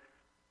for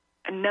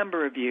a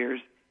number of years.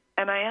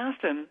 And I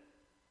asked him,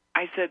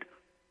 I said,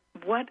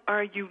 what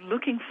are you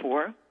looking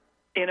for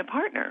in a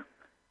partner?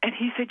 And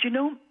he said,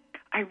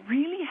 I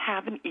really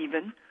haven't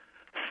even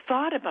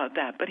thought about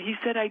that. But he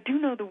said, I do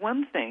know the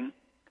one thing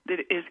that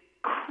is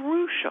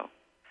crucial,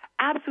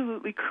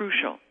 absolutely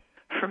crucial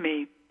for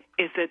me,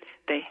 is that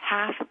they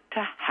have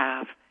to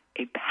have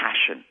a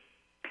passion.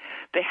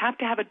 They have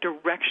to have a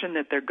direction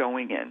that they're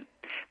going in.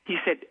 He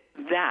said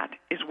that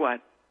is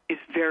what is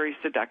very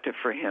seductive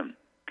for him.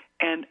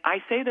 And I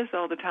say this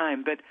all the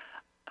time, but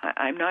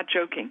I'm not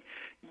joking.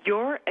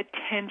 Your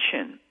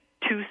attention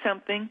to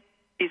something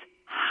is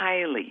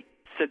highly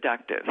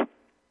seductive,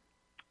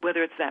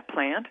 whether it's that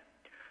plant,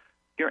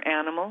 your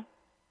animal,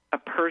 a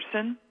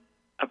person,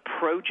 a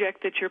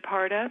project that you're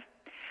part of,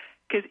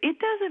 because it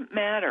doesn't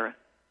matter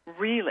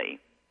really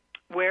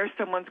where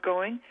someone's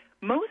going.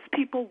 Most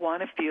people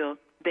want to feel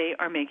they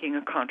are making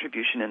a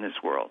contribution in this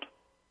world,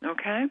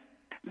 okay?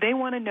 They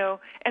want to know,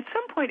 at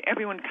some point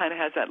everyone kind of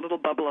has that little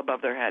bubble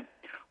above their head.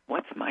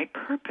 What's my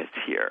purpose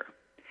here?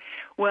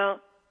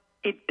 Well,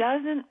 it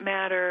doesn't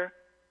matter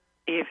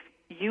if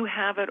you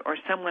have it or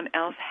someone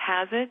else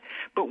has it,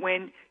 but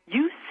when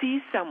you see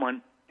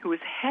someone who is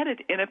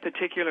headed in a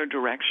particular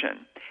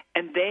direction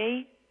and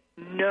they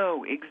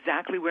know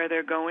exactly where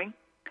they're going,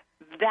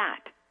 that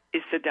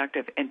is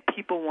seductive, and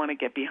people want to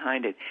get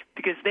behind it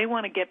because they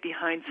want to get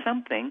behind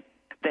something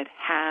that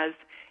has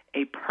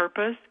a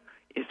purpose,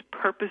 is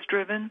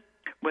purpose-driven,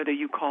 whether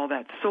you call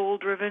that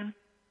soul-driven.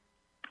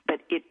 But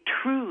it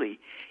truly,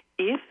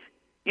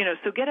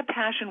 so get a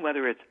passion,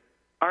 whether it's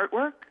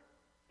artwork,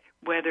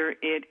 whether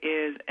it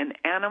is an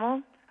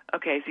animal.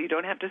 Okay, so you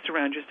don't have to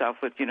surround yourself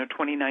with,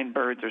 29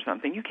 birds or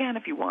something. You can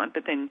if you want,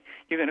 but then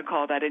you're going to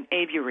call that an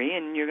aviary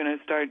and you're going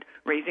to start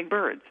raising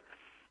birds.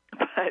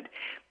 But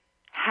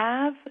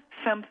have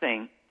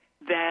something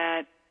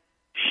that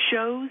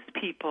shows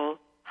people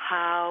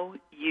how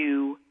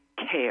you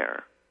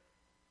care,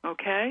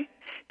 okay?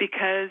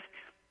 Because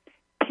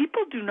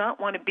people do not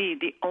want to be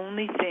the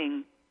only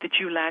thing that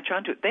you latch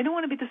onto. They don't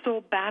want to be the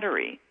sole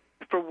battery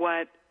for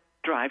what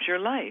drives your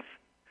life,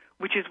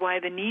 which is why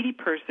the needy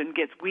person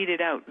gets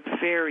weeded out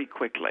very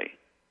quickly.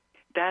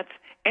 That's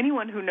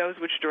anyone who knows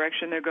which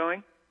direction they're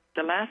going,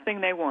 the last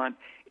thing they want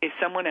is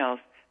someone else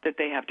that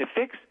they have to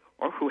fix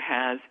or who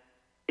has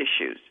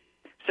issues.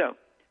 So,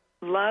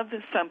 love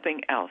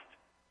something else.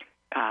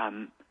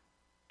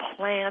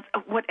 Plans,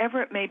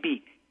 whatever it may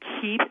be,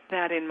 keep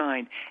that in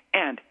mind.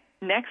 And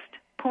next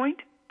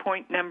point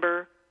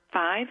number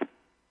 5,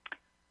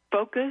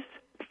 focus,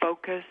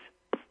 focus,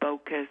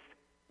 focus,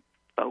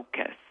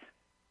 focus.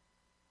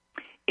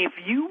 If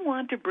you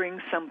want to bring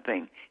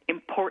something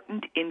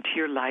important into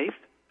your life,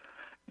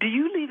 do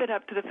you leave it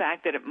up to the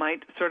fact that it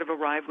might sort of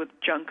arrive with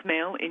junk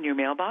mail in your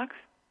mailbox?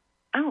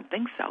 I don't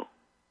think so.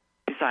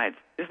 Besides,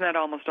 isn't that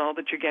almost all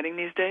that you're getting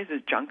these days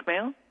is junk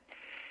mail?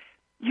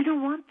 You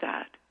don't want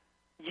that.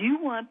 You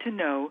want to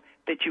know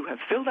that you have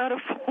filled out a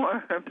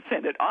form,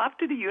 send it off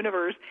to the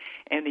universe,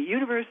 and the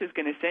universe is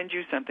going to send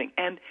you something.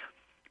 And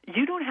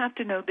you don't have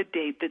to know the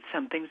date that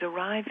something's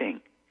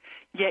arriving.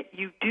 Yet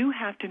you do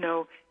have to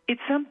know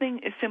it's something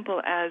as simple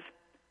as,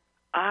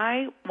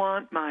 I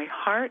want my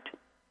heart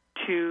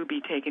to be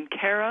taken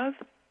care of.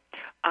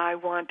 I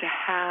want to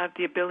have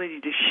the ability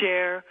to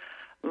share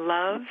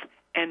love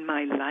and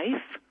my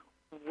life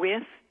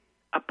with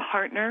a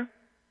partner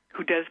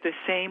who does the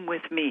same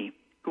with me,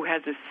 who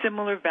has a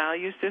similar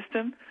value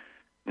system.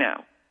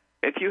 Now,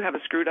 if you have a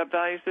screwed up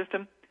value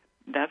system,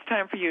 that's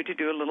time for you to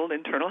do a little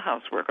internal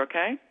housework,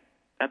 okay?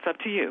 That's up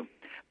to you.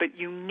 But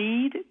you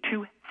need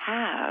to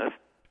have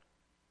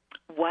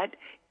what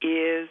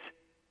is,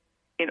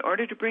 in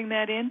order to bring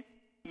that in,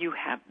 you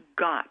have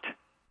got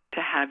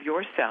to have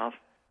yourself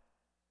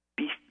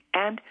be,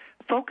 and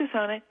focus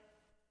on it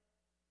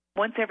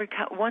once every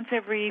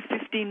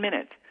 15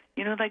 minutes.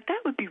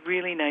 That would be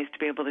really nice to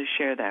be able to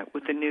share that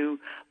with the new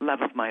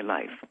love of my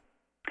life.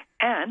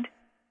 And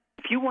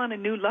you want a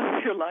new love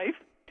of your life,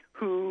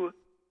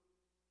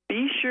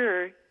 be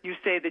sure you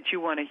say that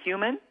you want a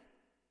human.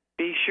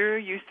 Be sure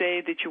you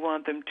say that you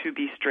want them to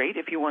be straight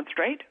if you want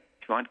straight.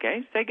 If you want gay,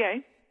 say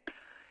gay.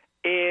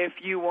 If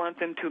you want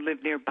them to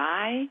live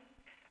nearby,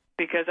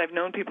 because I've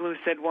known people who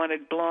said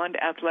wanted blonde,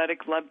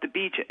 athletic, loved the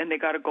beach, and they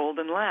got a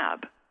golden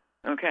lab,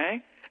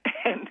 okay?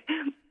 And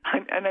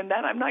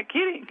that I'm not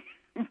kidding,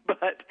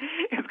 but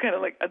it's kind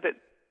of like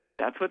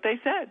that's what they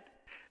said.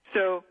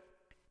 So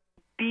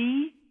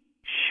be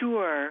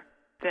sure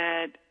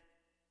that,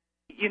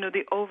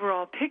 the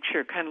overall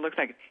picture kind of looks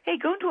like, hey,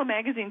 go into a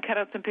magazine, cut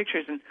out some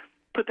pictures, and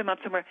put them up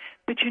somewhere.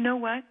 But you know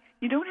what?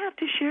 You don't have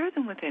to share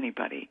them with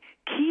anybody.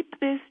 Keep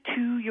this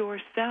to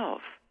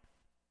yourself.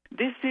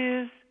 This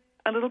is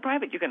a little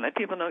private. You can let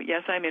people know,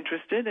 yes, I'm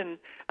interested and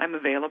I'm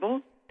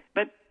available.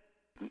 But,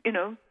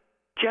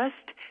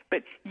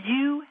 but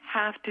you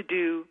have to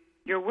do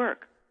your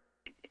work.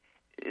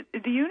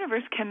 The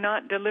universe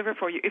cannot deliver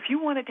for you. If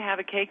you wanted to have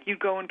a cake, you'd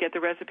go and get the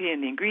recipe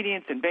and the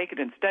ingredients and bake it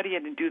and study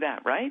it and do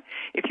that, right?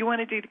 If you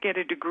wanted to get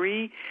a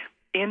degree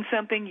in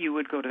something, you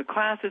would go to the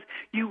classes.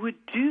 You would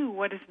do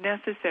what is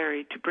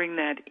necessary to bring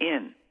that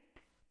in.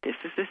 This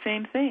is the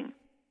same thing.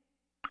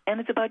 And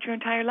it's about your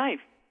entire life.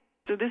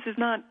 So this is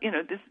not,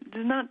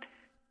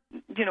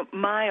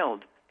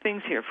 mild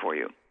things here for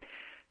you.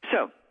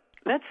 So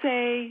let's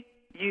say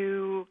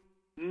you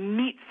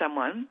meet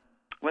someone,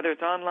 whether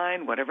it's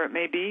online, whatever it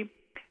may be,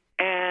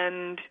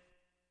 and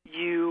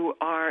you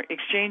are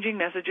exchanging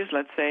messages,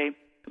 let's say,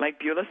 like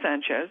Beulah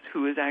Sanchez,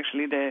 who is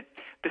actually the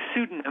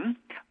pseudonym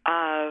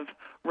of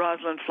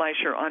Rosalind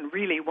Fleischer on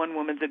really One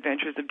Woman's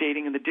Adventures of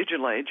Dating in the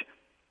Digital Age.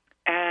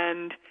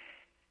 And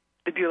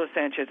the Beulah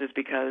Sanchez is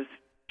because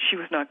she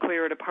was not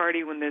clear at a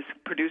party when this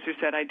producer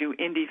said, I do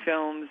indie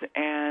films,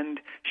 and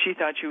she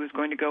thought she was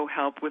going to go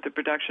help with the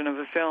production of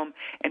a film,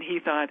 and he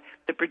thought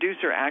the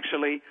producer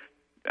actually,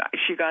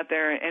 she got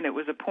there and it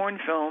was a porn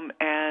film,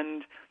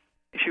 and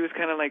she was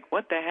kind of like,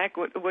 what the heck?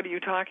 What are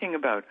you talking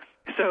about?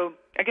 So,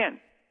 again,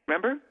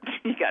 remember,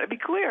 you got to be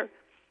clear.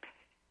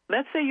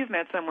 Let's say you've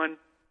met someone,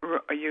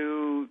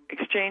 you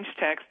exchange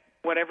text,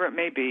 whatever it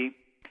may be,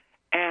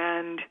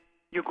 and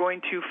you're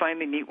going to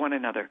finally meet one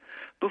another.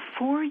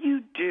 Before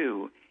you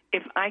do,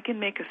 if I can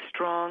make a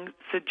strong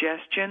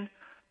suggestion,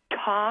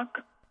 talk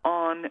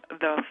on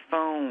the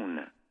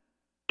phone.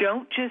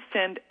 Don't just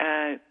send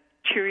a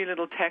cheery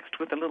little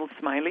text with a little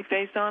smiley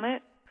face on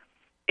it.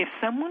 If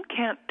someone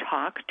can't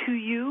talk to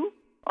you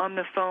on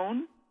the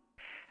phone,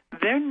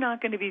 they're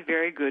not going to be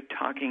very good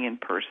talking in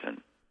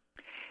person.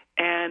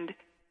 And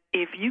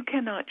if you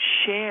cannot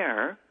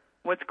share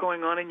what's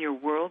going on in your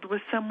world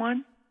with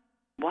someone,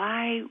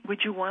 why would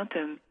you want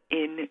them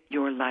in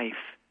your life?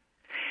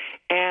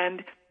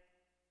 And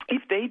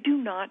if they do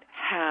not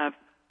have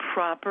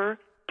proper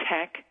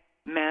tech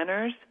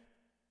manners,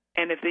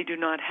 and if they do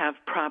not have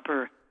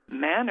proper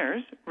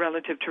manners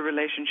relative to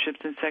relationships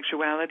and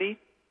sexuality,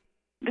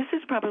 this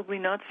is probably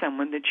not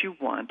someone that you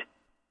want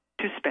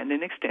to spend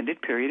an extended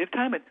period of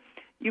time with.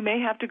 You may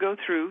have to go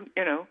through,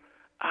 a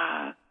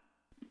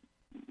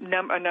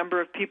number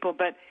of people,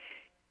 but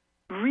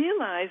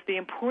realize the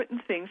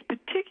important things,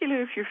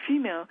 particularly if you're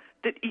female,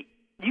 that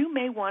you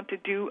may want to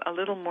do a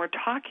little more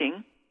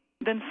talking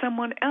than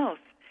someone else.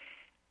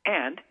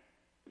 And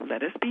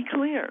let us be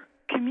clear,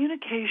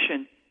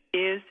 communication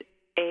is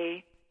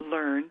a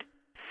learned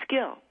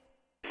skill.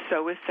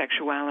 So is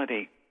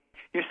sexuality.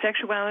 Your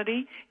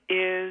sexuality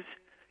is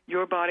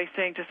your body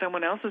saying to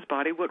someone else's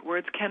body what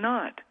words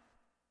cannot.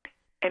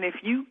 And if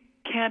you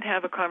can't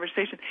have a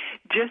conversation,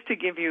 just to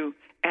give you,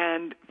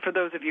 and for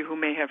those of you who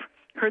may have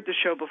heard the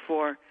show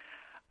before,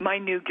 my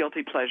new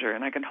guilty pleasure,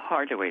 and I can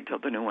hardly wait till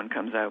the new one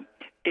comes out,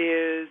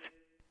 is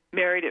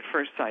Married at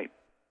First Sight.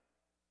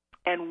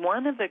 And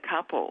one of the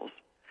couples,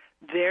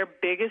 their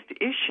biggest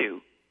issue,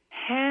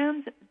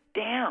 hands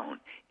down,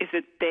 is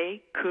that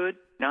they could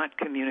not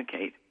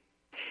communicate.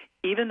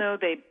 Even though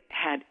they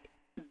had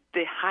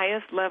the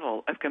highest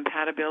level of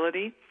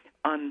compatibility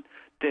on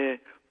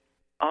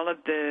all of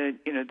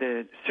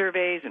the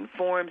surveys and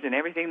forms and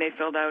everything they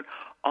filled out,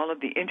 all of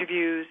the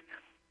interviews,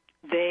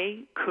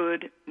 they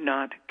could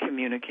not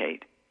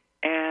communicate.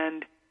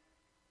 And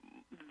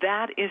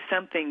that is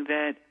something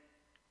that,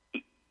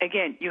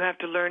 again, you have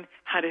to learn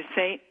how to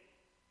say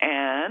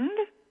and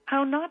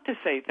how not to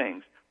say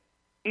things.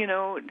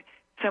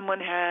 Someone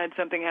had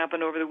something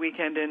happen over the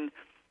weekend and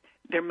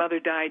their mother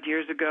died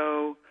years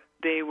ago.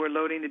 They were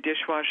loading the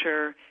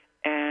dishwasher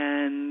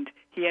and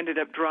he ended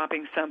up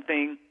dropping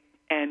something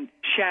and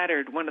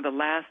shattered one of the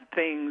last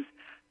things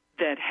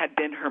that had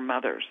been her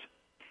mother's.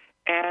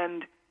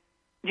 And,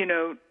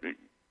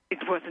 it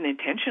wasn't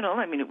intentional.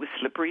 I mean, it was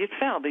slippery. It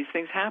fell. These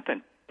things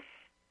happen.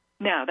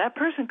 Now, that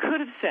person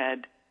could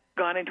have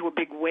gone into a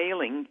big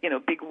wailing,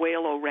 big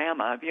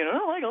wail-o-rama,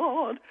 oh, my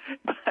God.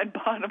 But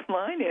bottom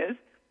line is,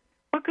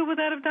 what good would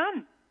that have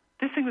done?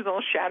 This thing was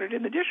all shattered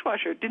in the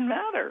dishwasher. It didn't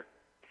matter.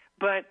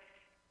 But,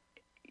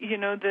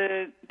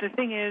 the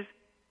thing is,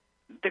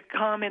 the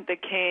comment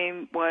that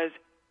came was,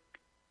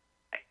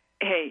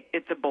 hey,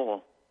 it's a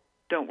bowl.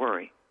 Don't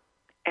worry.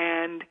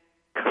 And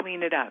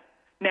clean it up.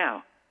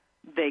 Now,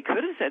 they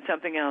could have said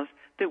something else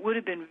that would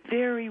have been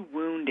very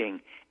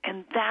wounding,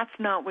 and that's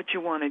not what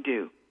you want to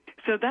do.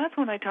 So that's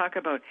when I talk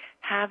about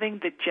having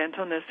the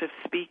gentleness of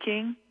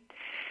speaking.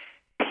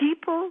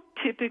 People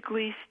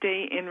typically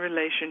stay in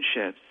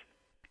relationships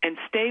and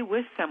stay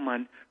with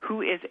someone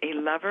who is a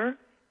lover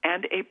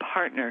and a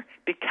partner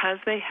because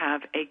they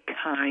have a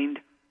kind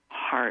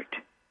heart,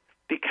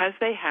 because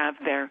they have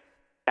their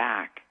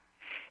back.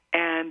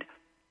 And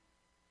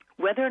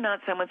whether or not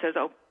someone says,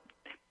 oh,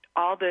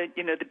 all the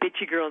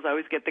bitchy girls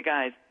always get the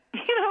guys,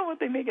 you know what,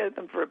 they may get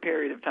them for a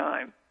period of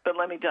time. But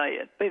let me tell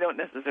you, they don't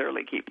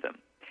necessarily keep them.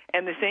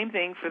 And the same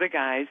thing for the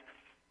guys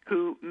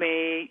who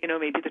may,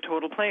 maybe the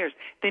total players.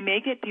 They may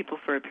get people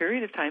for a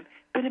period of time,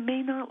 but it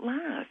may not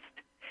last.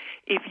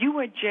 If you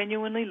are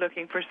genuinely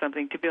looking for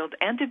something to build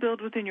and to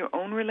build within your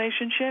own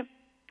relationship,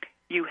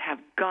 you have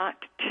got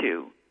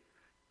to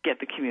get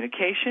the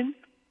communication,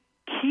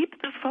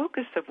 keep the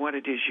focus of what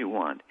it is you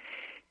want.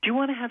 Do you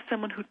want to have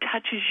someone who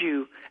touches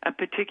you a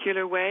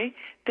particular way?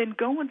 Then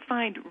go and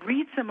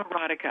read some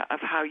erotica of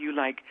how you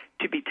like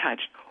to be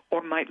touched,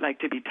 or might like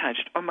to be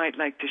touched, or might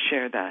like to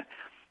share that.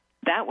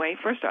 That way,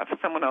 first off, if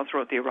someone else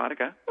wrote the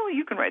erotica, well,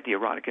 you can write the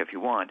erotica if you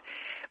want.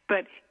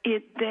 But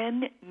it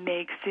then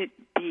makes it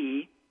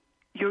be,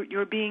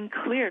 you're being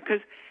clear, because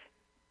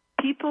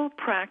people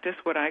practice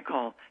what I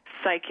call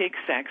psychic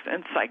sex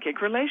and psychic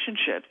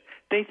relationships.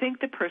 They think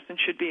the person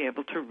should be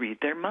able to read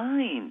their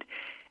mind.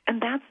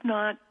 And that's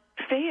not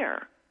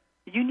fair.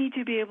 You need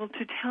to be able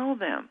to tell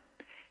them.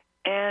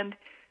 And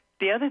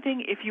the other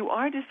thing, if you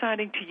are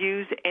deciding to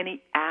use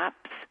any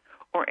apps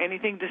or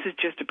anything, this is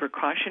just a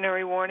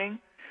precautionary warning.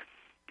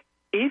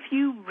 If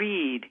you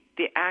read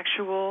the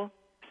actual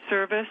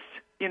service,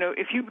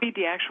 if you read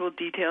the actual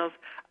details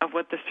of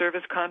what the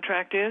service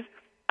contract is,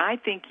 I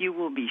think you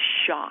will be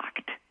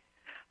shocked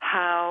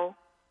how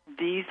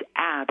these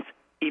apps,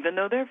 even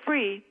though they're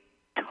free,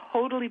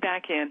 totally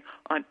back in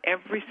on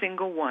every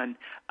single one.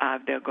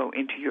 They'll go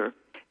into your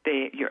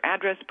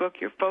address book,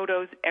 your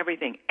photos,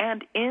 everything.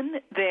 And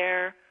in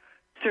their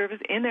service,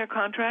 in their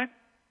contract,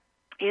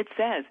 it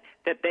says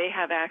that they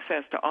have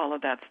access to all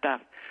of that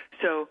stuff.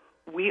 So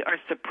we are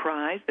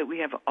surprised that we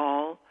have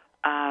all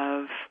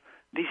of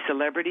these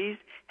celebrities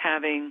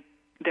having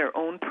their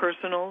own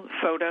personal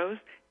photos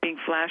being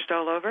flashed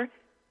all over.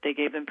 They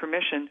gave them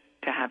permission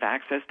to have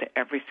access to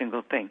every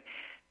single thing.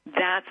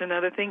 That's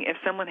another thing. If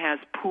someone has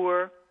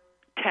poor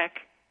tech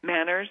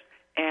manners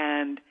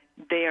and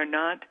they are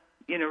not,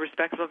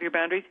 respectful of your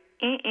boundaries,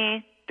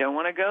 don't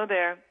want to go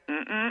there.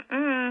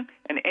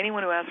 And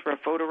anyone who asks for a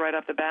photo right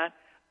off the bat,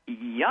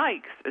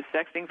 yikes, a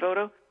sexting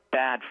photo,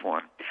 bad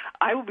form.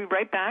 I will be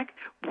right back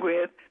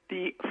with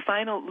the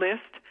final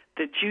list,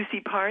 the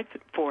juicy parts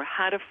for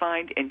how to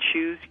find and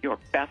choose your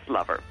best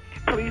lover.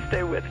 Please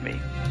stay with me.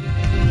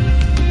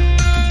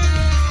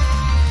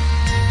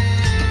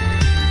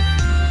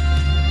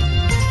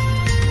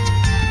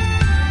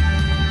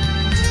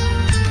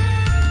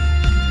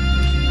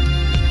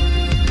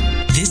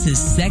 This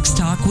is Sex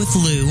Talk with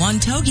Lou on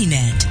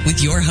TogiNet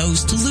with your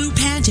host, Lou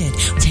Paget.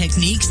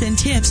 Techniques and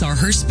tips are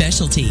her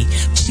specialty.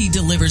 She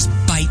delivers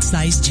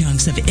bite-sized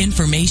chunks of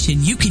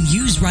information you can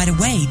use right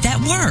away that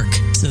work.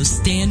 So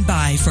stand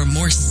by for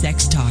more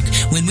sex talk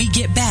when we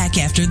get back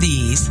after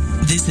these.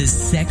 This is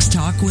Sex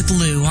Talk with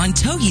Lou on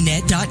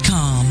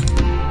TogiNet.com.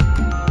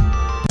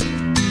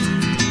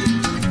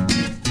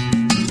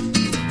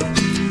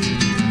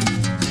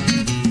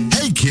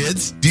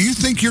 Kids, do you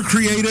think you're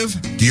creative?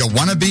 Do you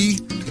want to be?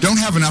 Don't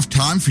have enough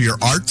time for your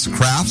arts,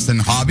 crafts, and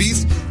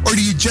hobbies? Or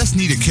do you just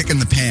need a kick in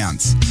the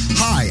pants?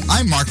 Hi,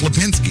 I'm Mark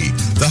Lipinski,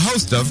 the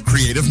host of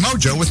Creative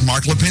Mojo with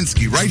Mark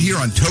Lipinski right here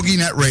on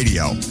TogiNet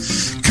Radio.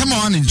 Come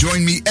on and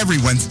join me every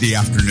Wednesday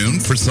afternoon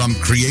for some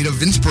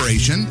creative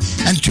inspiration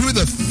and two of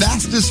the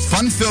fastest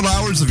fun-filled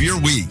hours of your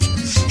week.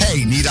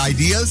 Hey, need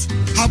ideas?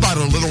 How about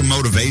a little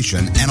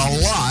motivation and a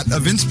lot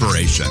of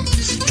inspiration?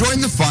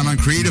 Join the fun on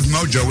Creative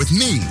Mojo with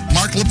me,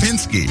 Mark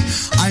Lipinski.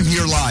 I'm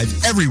here live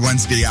every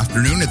Wednesday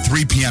afternoon at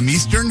 3 p.m.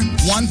 Eastern,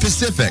 1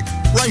 Pacific,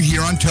 right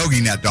here on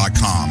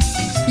TogiNet.com.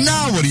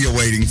 Now what are you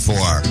waiting for?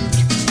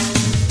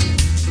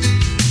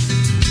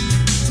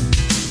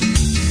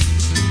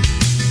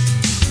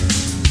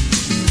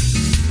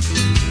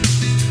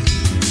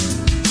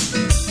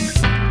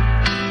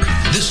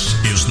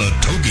 The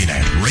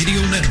TogiNet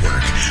Radio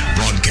Network,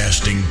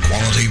 broadcasting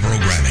quality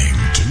programming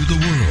to the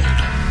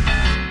world.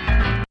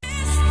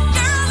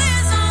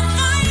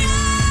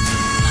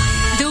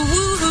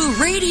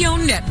 Radio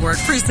Network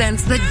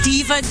presents the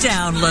Diva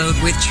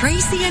Download with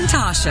Tracy and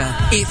Tasha.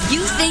 If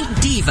you think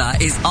Diva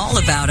is all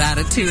about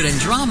attitude and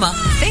drama,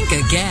 think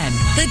again.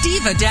 The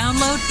Diva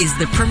Download is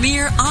the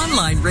premier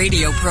online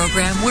radio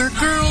program where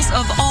girls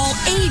of all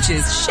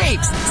ages,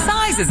 shapes,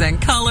 sizes,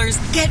 and colors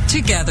get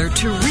together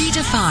to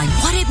redefine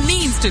what it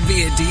means to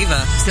be a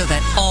diva so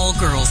that all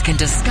girls can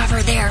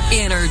discover their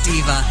inner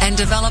diva and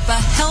develop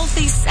a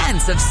healthy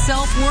sense of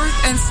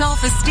self-worth and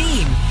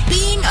self-esteem.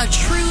 Being a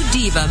true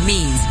diva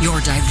means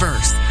you're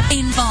diverse,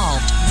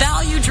 involved,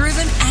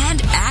 value-driven,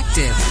 and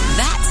active.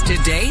 That's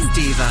today's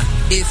diva.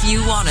 If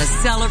you want to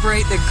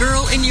celebrate the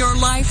girl in your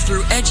life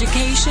through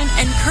education,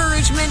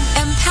 encouragement,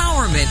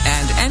 empowerment,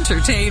 and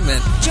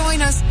entertainment,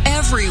 join us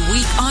every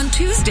week on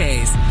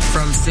Tuesdays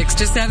from 6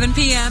 to 7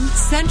 p.m.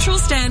 Central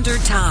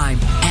Standard Time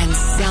and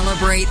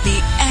celebrate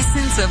the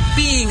essence of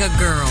being a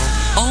girl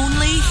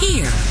only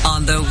here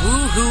on the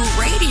Woohoo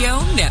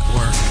Radio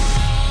Network.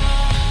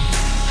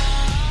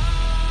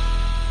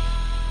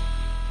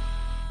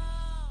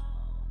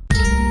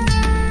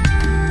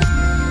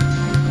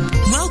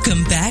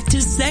 Welcome back to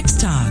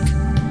Sex Talk.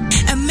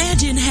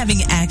 Imagine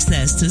having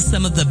access to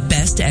some of the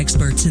best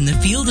experts in the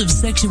field of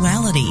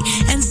sexuality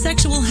and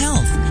sexual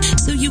health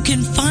so you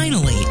can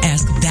finally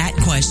ask that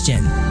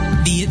question.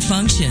 Be it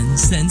function,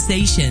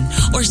 sensation,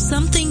 or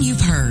something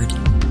you've heard.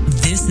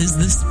 This is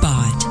the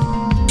spot.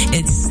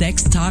 It's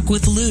Sex Talk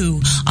with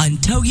Lou on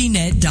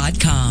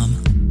TogiNet.com.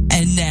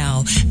 And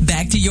now,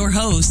 back to your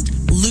host,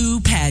 Lou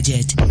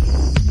Paget.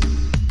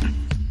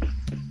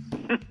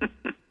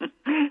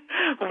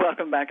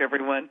 Welcome back,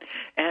 everyone.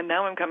 And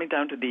now I'm coming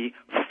down to the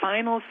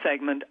final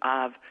segment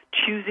of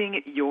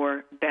choosing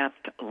your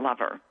best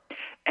lover.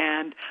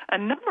 And a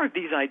number of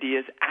these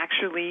ideas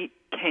actually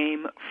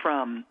came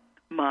from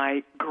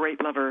my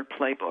Great Lover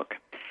Playbook.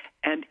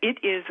 And it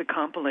is a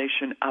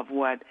compilation of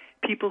what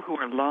people who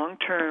are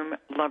long-term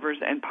lovers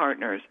and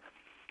partners,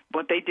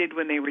 what they did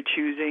when they were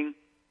choosing,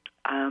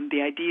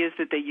 the ideas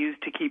that they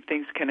used to keep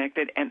things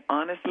connected. And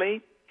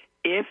honestly,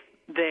 if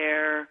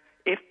the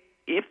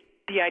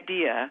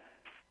idea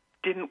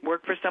didn't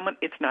work for someone,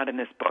 it's not in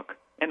this book.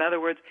 In other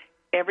words,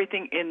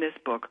 everything in this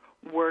book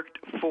worked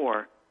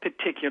for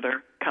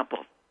particular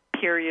couples,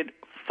 period,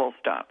 full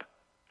stop.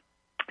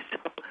 So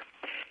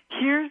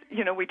here's,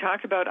 we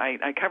talked about,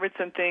 I covered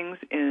some things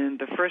in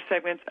the first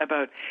segments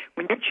about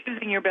when you're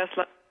choosing your best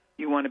love,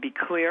 you want to be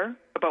clear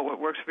about what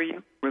works for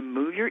you,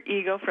 remove your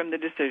ego from the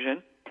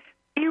decision,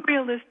 be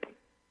realistic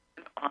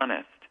and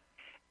honest.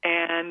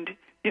 And,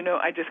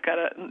 I just got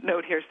a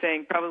note here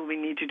saying probably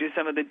need to do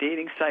some of the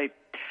dating site.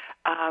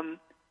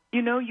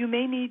 You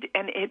may need,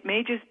 and it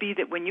may just be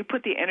that when you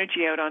put the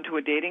energy out onto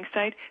a dating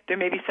site, there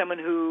may be someone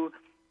who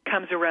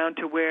comes around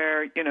to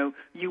where,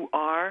 you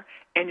are,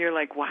 and you're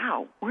like,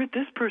 wow, where'd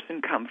this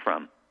person come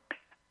from?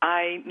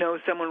 I know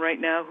someone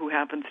right now who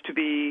happens to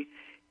be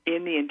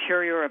in the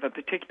interior of a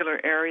particular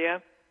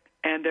area,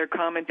 and their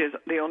comment is,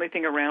 the only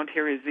thing around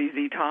here is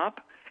ZZ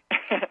Top,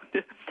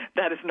 and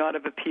that is not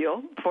of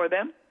appeal for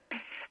them.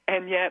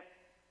 And yet,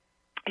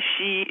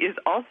 she is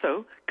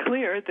also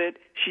clear that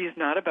she's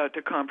not about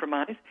to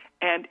compromise,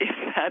 and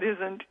if that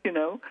isn't,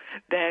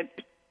 that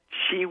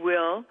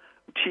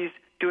she's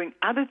doing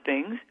other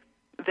things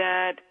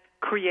that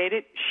create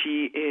it.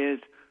 She is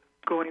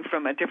going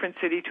from a different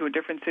city to a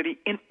different city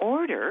in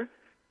order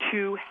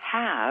to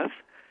have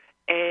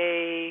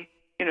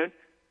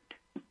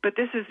but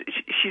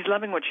she's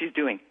loving what she's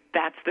doing.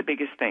 That's the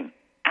biggest thing.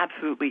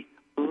 Absolutely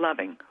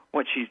loving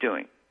what she's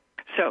doing.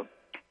 So,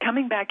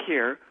 coming back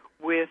here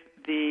with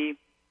the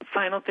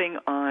final thing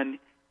on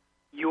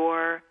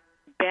your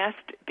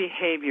best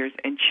behaviors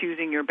and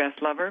choosing your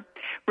best lover.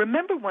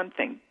 Remember one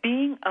thing,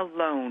 being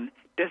alone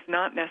does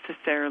not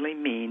necessarily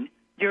mean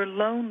you're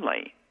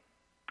lonely.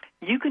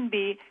 You can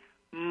be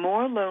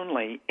more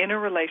lonely in a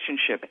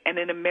relationship and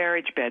in a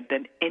marriage bed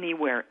than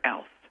anywhere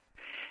else.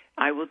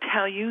 I will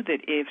tell you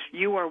that if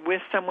you are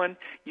with someone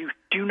you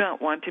do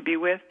not want to be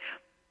with,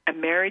 a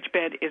marriage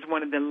bed is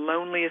one of the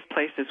loneliest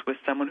places with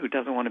someone who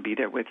doesn't want to be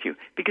there with you,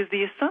 because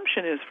the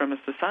assumption is from a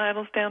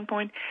societal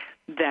standpoint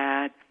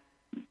that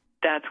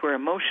that's where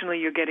emotionally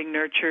you're getting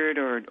nurtured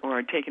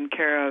or taken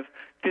care of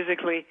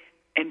physically,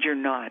 and you're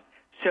not.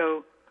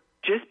 So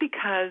just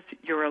because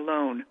you're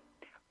alone,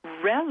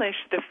 relish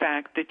the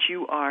fact that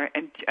you are,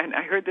 and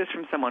I heard this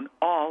from someone,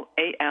 all,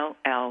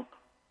 ALL1,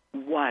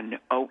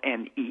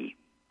 ONE.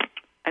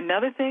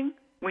 Another thing,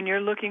 when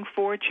you're looking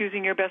for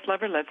choosing your best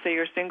lover, let's say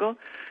you're single,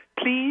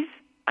 please,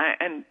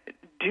 and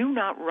do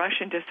not rush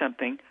into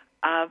something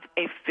of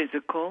a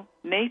physical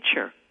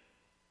nature.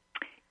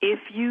 If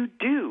you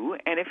do,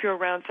 and if you're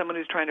around someone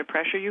who's trying to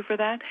pressure you for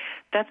that,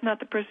 that's not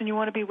the person you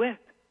want to be with.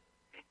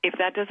 If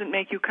that doesn't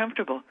make you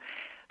comfortable.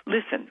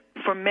 Listen,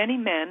 for many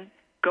men,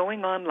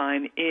 going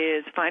online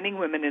is finding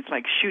women is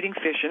like shooting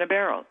fish in a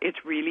barrel. It's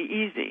really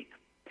easy.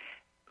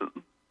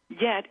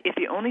 Yet, if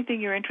the only thing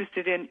you're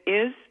interested in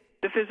is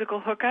the physical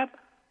hookup,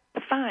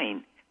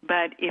 fine.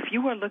 But if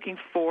you are looking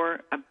for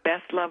a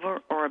best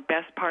lover or a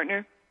best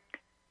partner,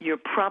 you're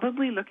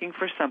probably looking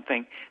for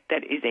something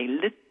that is a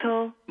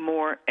little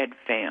more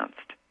advanced.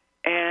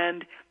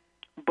 And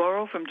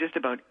borrow from just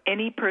about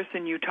any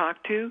person you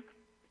talk to.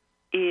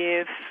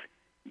 If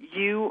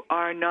you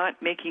are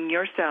not making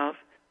yourself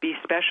be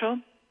special,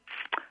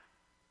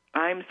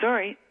 I'm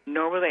sorry,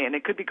 nor will they. And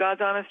it could be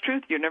God's honest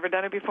truth. You've never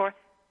done it before.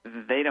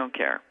 They don't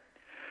care.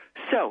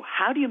 So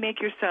how do you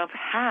make yourself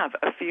have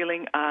a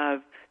feeling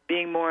of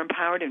being more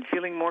empowered and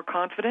feeling more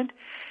confident?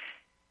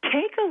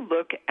 Take a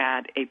look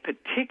at a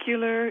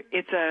particular,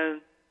 it's a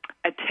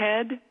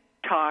TED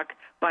talk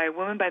by a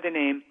woman by the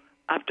name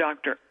of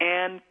Dr.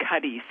 Ann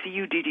Cuddy,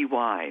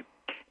 Cuddy.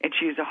 and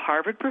she's a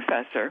Harvard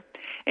professor,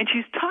 and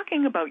she's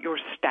talking about your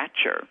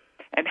stature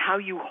and how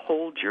you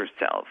hold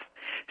yourself.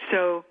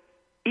 So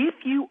if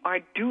you are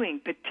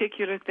doing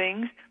particular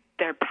things,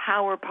 they're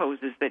power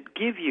poses that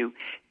give you,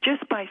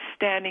 just by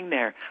standing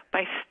there,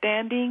 by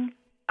standing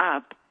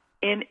up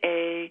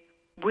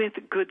with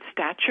good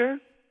stature,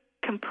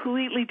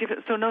 completely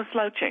different. So no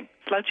slouching.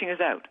 Slouching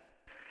is out.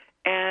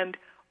 And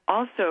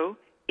also,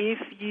 if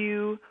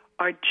you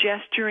are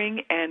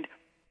gesturing and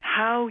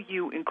how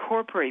you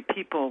incorporate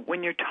people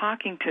when you're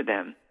talking to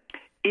them,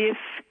 if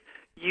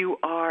you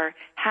are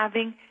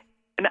having,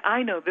 and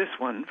I know this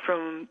one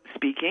from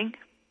speaking,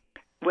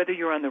 whether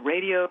you're on the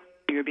radio,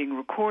 you're being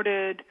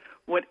recorded,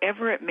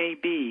 whatever it may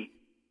be,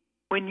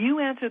 when you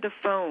answer the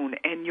phone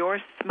and you're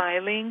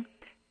smiling,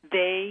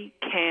 they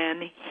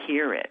can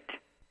hear it.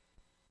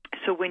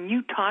 So when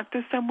you talk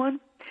to someone,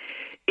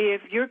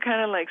 if you're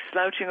kind of like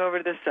slouching over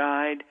to the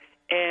side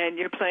and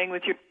you're playing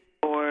with your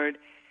board,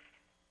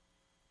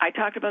 I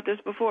talked about this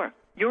before.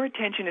 Your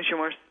attention is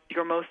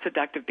your most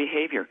seductive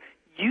behavior.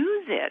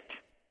 Use it.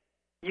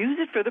 Use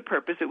it for the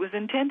purpose it was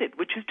intended,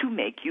 which is to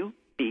make you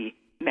be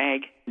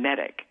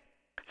magnetic.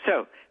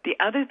 So the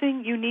other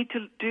thing you need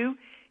to do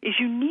is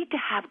you need to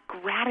have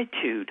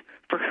gratitude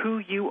for who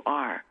you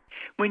are.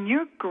 When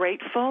you're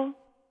grateful,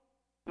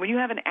 when you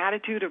have an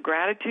attitude of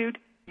gratitude,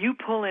 you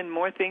pull in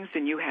more things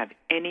than you have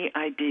any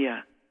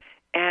idea.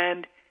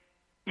 And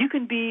you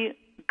can be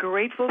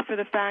grateful for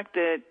the fact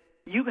that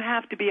you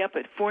have to be up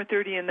at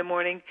 4:30 in the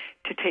morning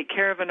to take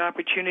care of an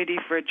opportunity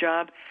for a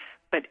job,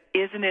 but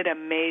isn't it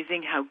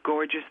amazing how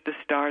gorgeous the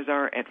stars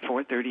are at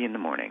 4:30 in the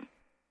morning?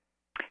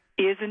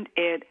 Isn't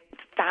it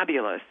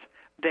fabulous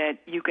that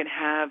you can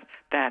have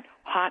that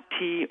hot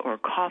tea or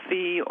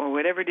coffee or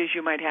whatever it is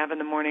you might have in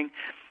the morning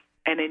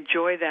and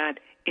enjoy that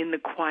in the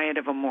quiet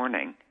of a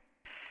morning?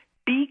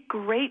 Be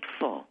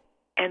grateful,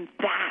 and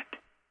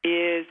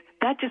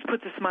that just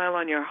puts a smile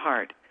on your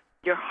heart.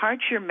 Your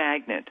heart's your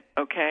magnet,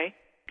 okay?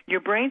 Your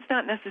brain's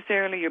not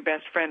necessarily your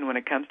best friend when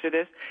it comes to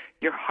this.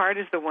 Your heart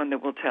is the one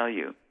that will tell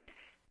you.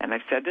 And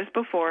I've said this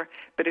before,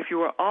 but if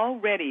you are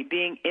already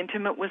being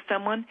intimate with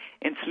someone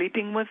and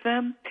sleeping with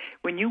them,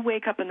 when you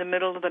wake up in the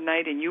middle of the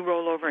night and you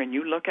roll over and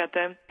you look at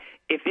them,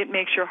 if it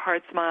makes your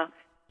heart smile,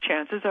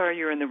 chances are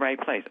you're in the right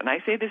place. And I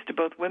say this to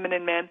both women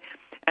and men,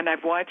 and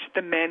I've watched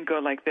the men go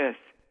like this.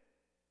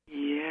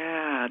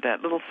 Yeah,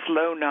 that little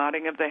slow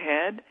nodding of the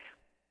head,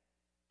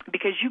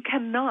 because you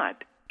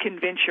cannot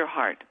convince your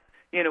heart.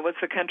 You know,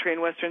 what's the country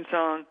and western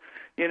song?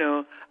 You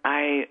know,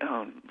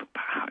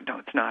 no,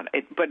 it's not.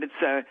 But it's,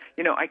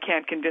 I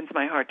can't convince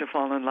my heart to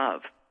fall in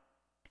love.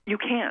 You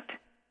can't.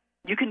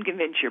 You can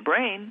convince your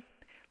brain,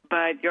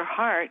 but your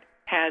heart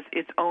has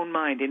its own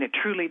mind, and it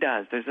truly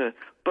does. There's a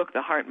book,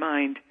 The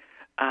Heart-Mind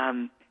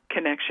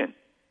Connection.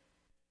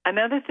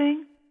 Another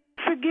thing,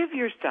 forgive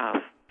yourself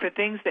for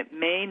things that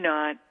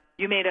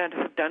you may not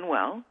have done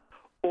well,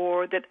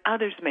 or that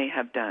others may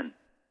have done.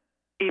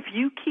 If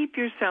you keep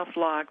yourself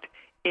locked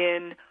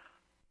in,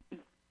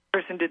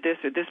 person did this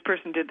or this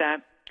person did that,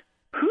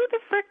 who the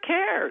frick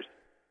cares?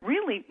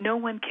 Really, no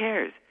one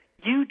cares.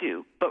 You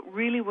do. But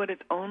really what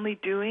it's only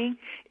doing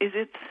is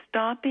it's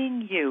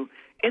stopping you.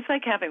 It's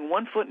like having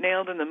one foot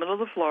nailed in the middle of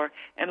the floor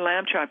and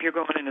lamb chop, you're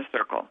going in a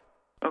circle.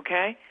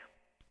 Okay?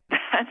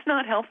 That's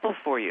not helpful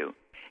for you.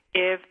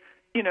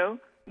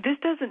 This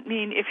doesn't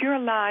mean if you're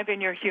alive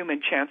and you're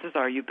human, chances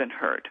are you've been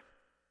hurt.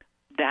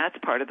 That's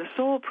part of the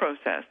soul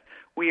process.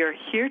 We are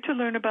here to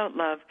learn about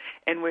love,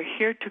 and we're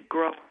here to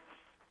grow.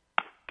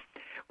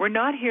 We're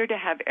not here to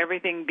have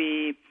everything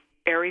be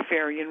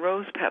airy-fairy and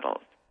rose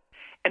petals.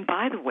 And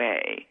by the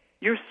way,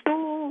 your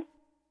soul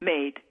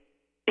mate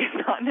is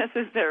not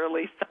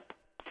necessarily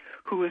someone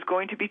who is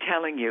going to be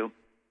telling you,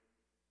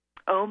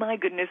 oh my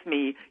goodness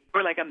me,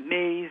 you're like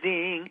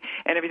amazing,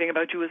 and everything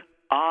about you is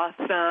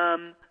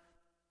awesome.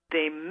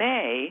 They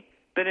may,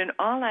 but in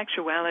all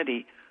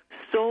actuality,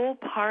 soul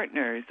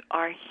partners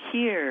are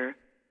here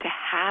to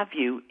have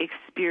you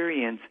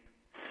experience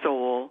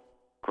soul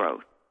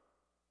growth.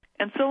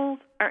 And souls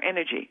are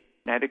energy,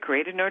 neither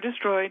created nor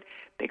destroyed.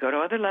 They go to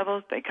other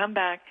levels. They come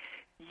back.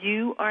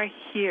 You are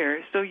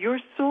here. So your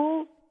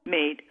soul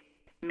mate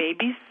may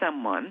be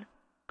someone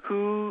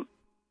who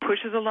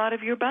pushes a lot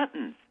of your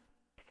buttons.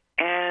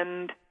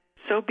 And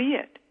so be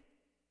it.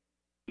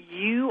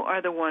 You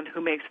are the one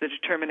who makes the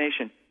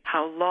determination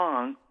how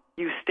long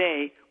you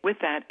stay with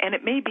that. And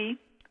it may be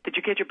that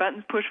you get your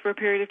buttons pushed for a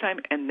period of time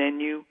and then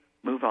you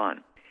move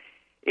on.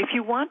 If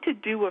you want to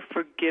do a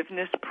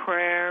forgiveness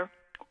prayer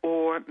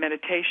or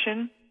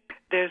meditation,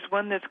 there's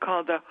one that's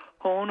called the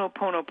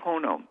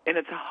Ho'onoponopono, and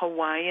it's a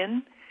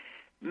Hawaiian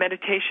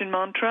meditation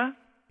mantra,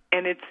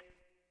 and it's,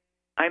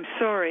 I'm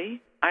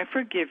sorry, I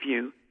forgive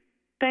you,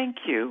 thank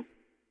you,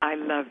 I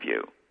love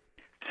you.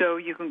 So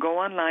you can go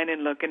online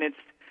and look, and it's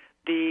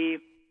the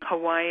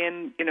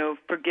Hawaiian,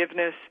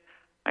 forgiveness,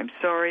 I'm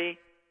sorry,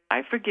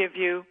 I forgive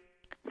you,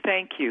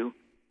 thank you,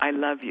 I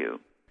love you.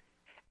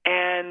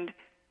 And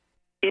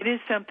it is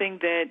something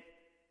that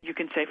you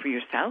can say for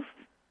yourself,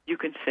 you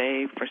can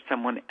say for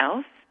someone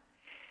else.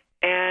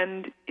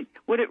 And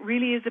what it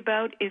really is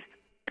about is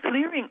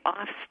clearing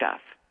off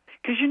stuff.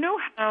 Because you know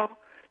how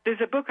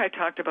there's a book I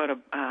talked about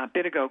a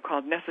bit ago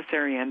called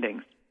Necessary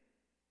Endings.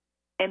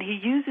 And he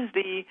uses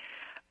the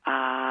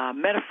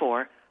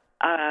metaphor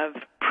of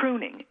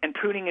pruning and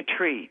pruning a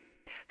tree.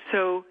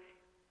 So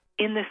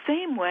in the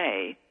same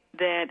way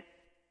that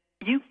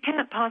you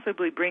can't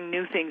possibly bring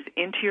new things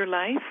into your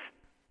life,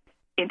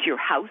 into your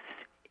house,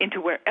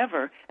 into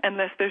wherever,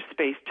 unless there's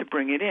space to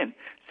bring it in.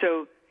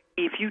 So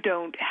if you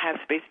don't have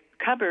space in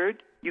the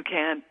cupboard,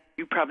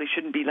 you probably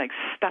shouldn't be like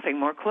stuffing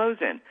more clothes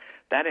in.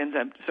 That ends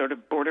up sort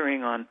of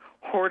bordering on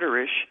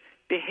hoarderish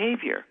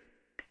behavior.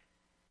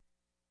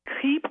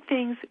 Keep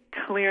things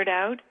cleared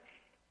out.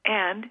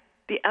 And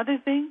the other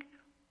thing,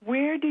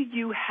 where do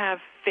you have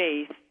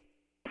faith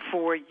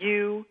for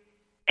you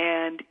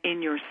and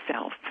in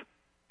yourself?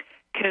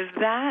 Because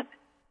that,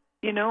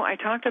 you know, I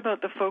talked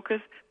about the focus,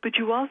 but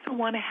you also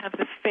want to have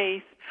the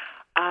faith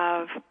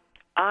of,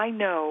 I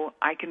know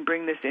I can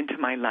bring this into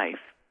my life.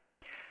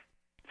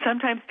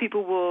 Sometimes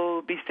people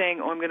will be saying,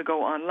 oh, I'm going to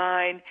go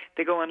online.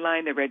 They go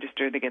online, they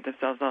register, they get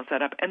themselves all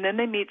set up, and then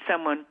they meet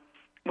someone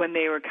when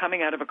they were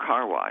coming out of a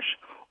car wash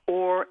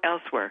or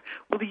elsewhere.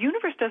 Well, the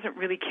universe doesn't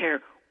really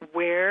care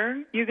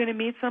where you're going to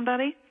meet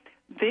somebody.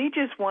 They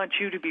just want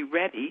you to be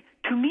ready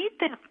to meet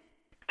them.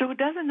 So it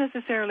doesn't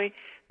necessarily,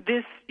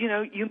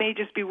 you may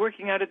just be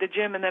working out at the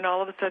gym and then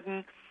all of a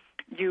sudden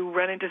you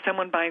run into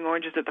someone buying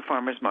oranges at the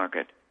farmer's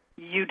market.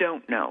 You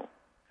don't know.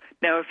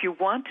 Now, if you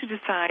want to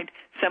decide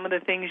some of the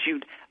things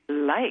you'd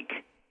like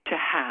to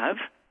have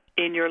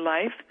in your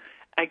life,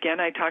 again,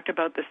 I talked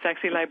about the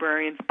Sexy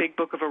Librarian's Big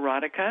Book of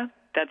Erotica.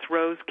 That's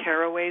Rose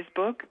Caraway's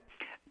book.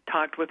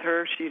 Talked with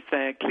her. She's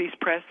the Cleese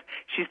Press.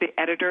 She's the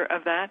editor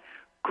of that.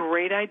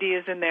 Great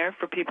ideas in there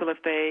for people if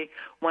they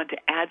want to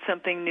add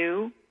something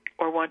new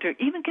or want to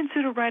even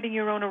consider writing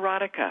your own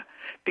erotica,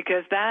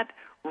 because that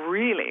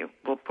really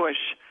will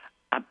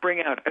bring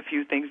out a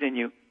few things in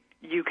you.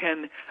 You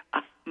can,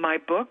 my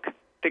book,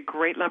 The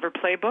Great Lover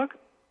Playbook,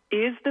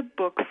 is the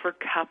book for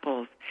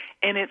couples.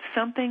 And it's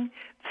something,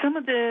 some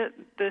of the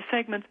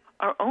segments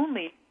are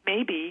only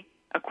maybe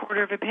a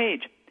quarter of a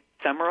page.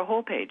 Some are a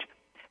whole page.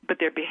 But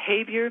their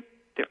behavior,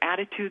 their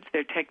attitudes,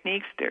 their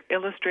techniques, they're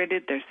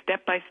illustrated, they're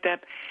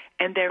step-by-step,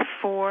 and they're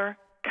for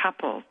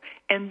couples.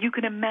 And you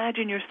can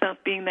imagine yourself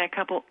being that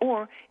couple,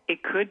 or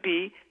it could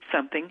be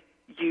something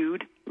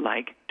you'd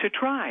like to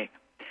try.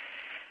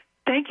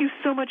 Thank you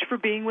so much for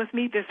being with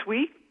me this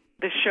week.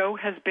 The show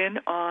has been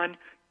on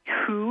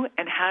who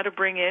and how to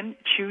bring in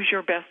Choose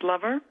Your Best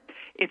Lover.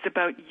 It's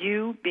about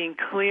you being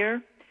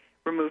clear,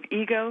 remove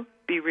ego,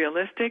 be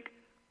realistic,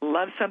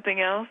 love something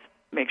else,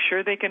 make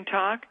sure they can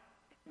talk,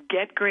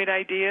 get great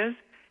ideas,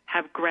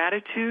 have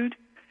gratitude,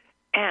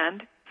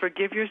 and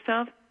forgive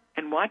yourself,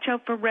 and watch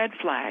out for red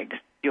flags.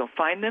 You'll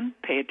find them.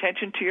 Pay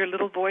attention to your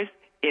little voice.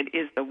 It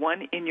is the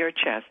one in your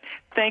chest.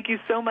 Thank you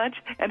so much,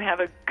 and have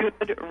a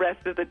good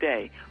rest of the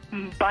day.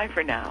 Bye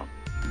for now.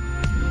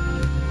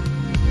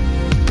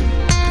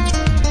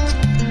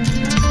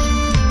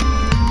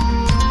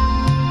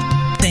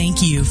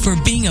 Thank you for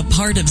being a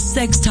part of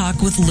Sex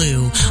Talk with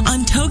Lou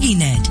on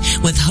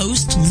TogiNet with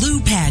host Lou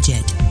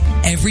Paget.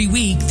 Every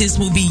week, this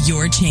will be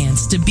your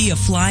chance to be a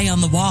fly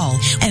on the wall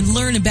and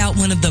learn about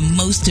one of the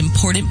most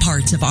important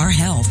parts of our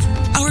health,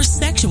 our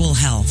sexual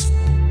health.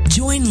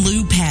 Join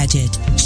Lou Paget.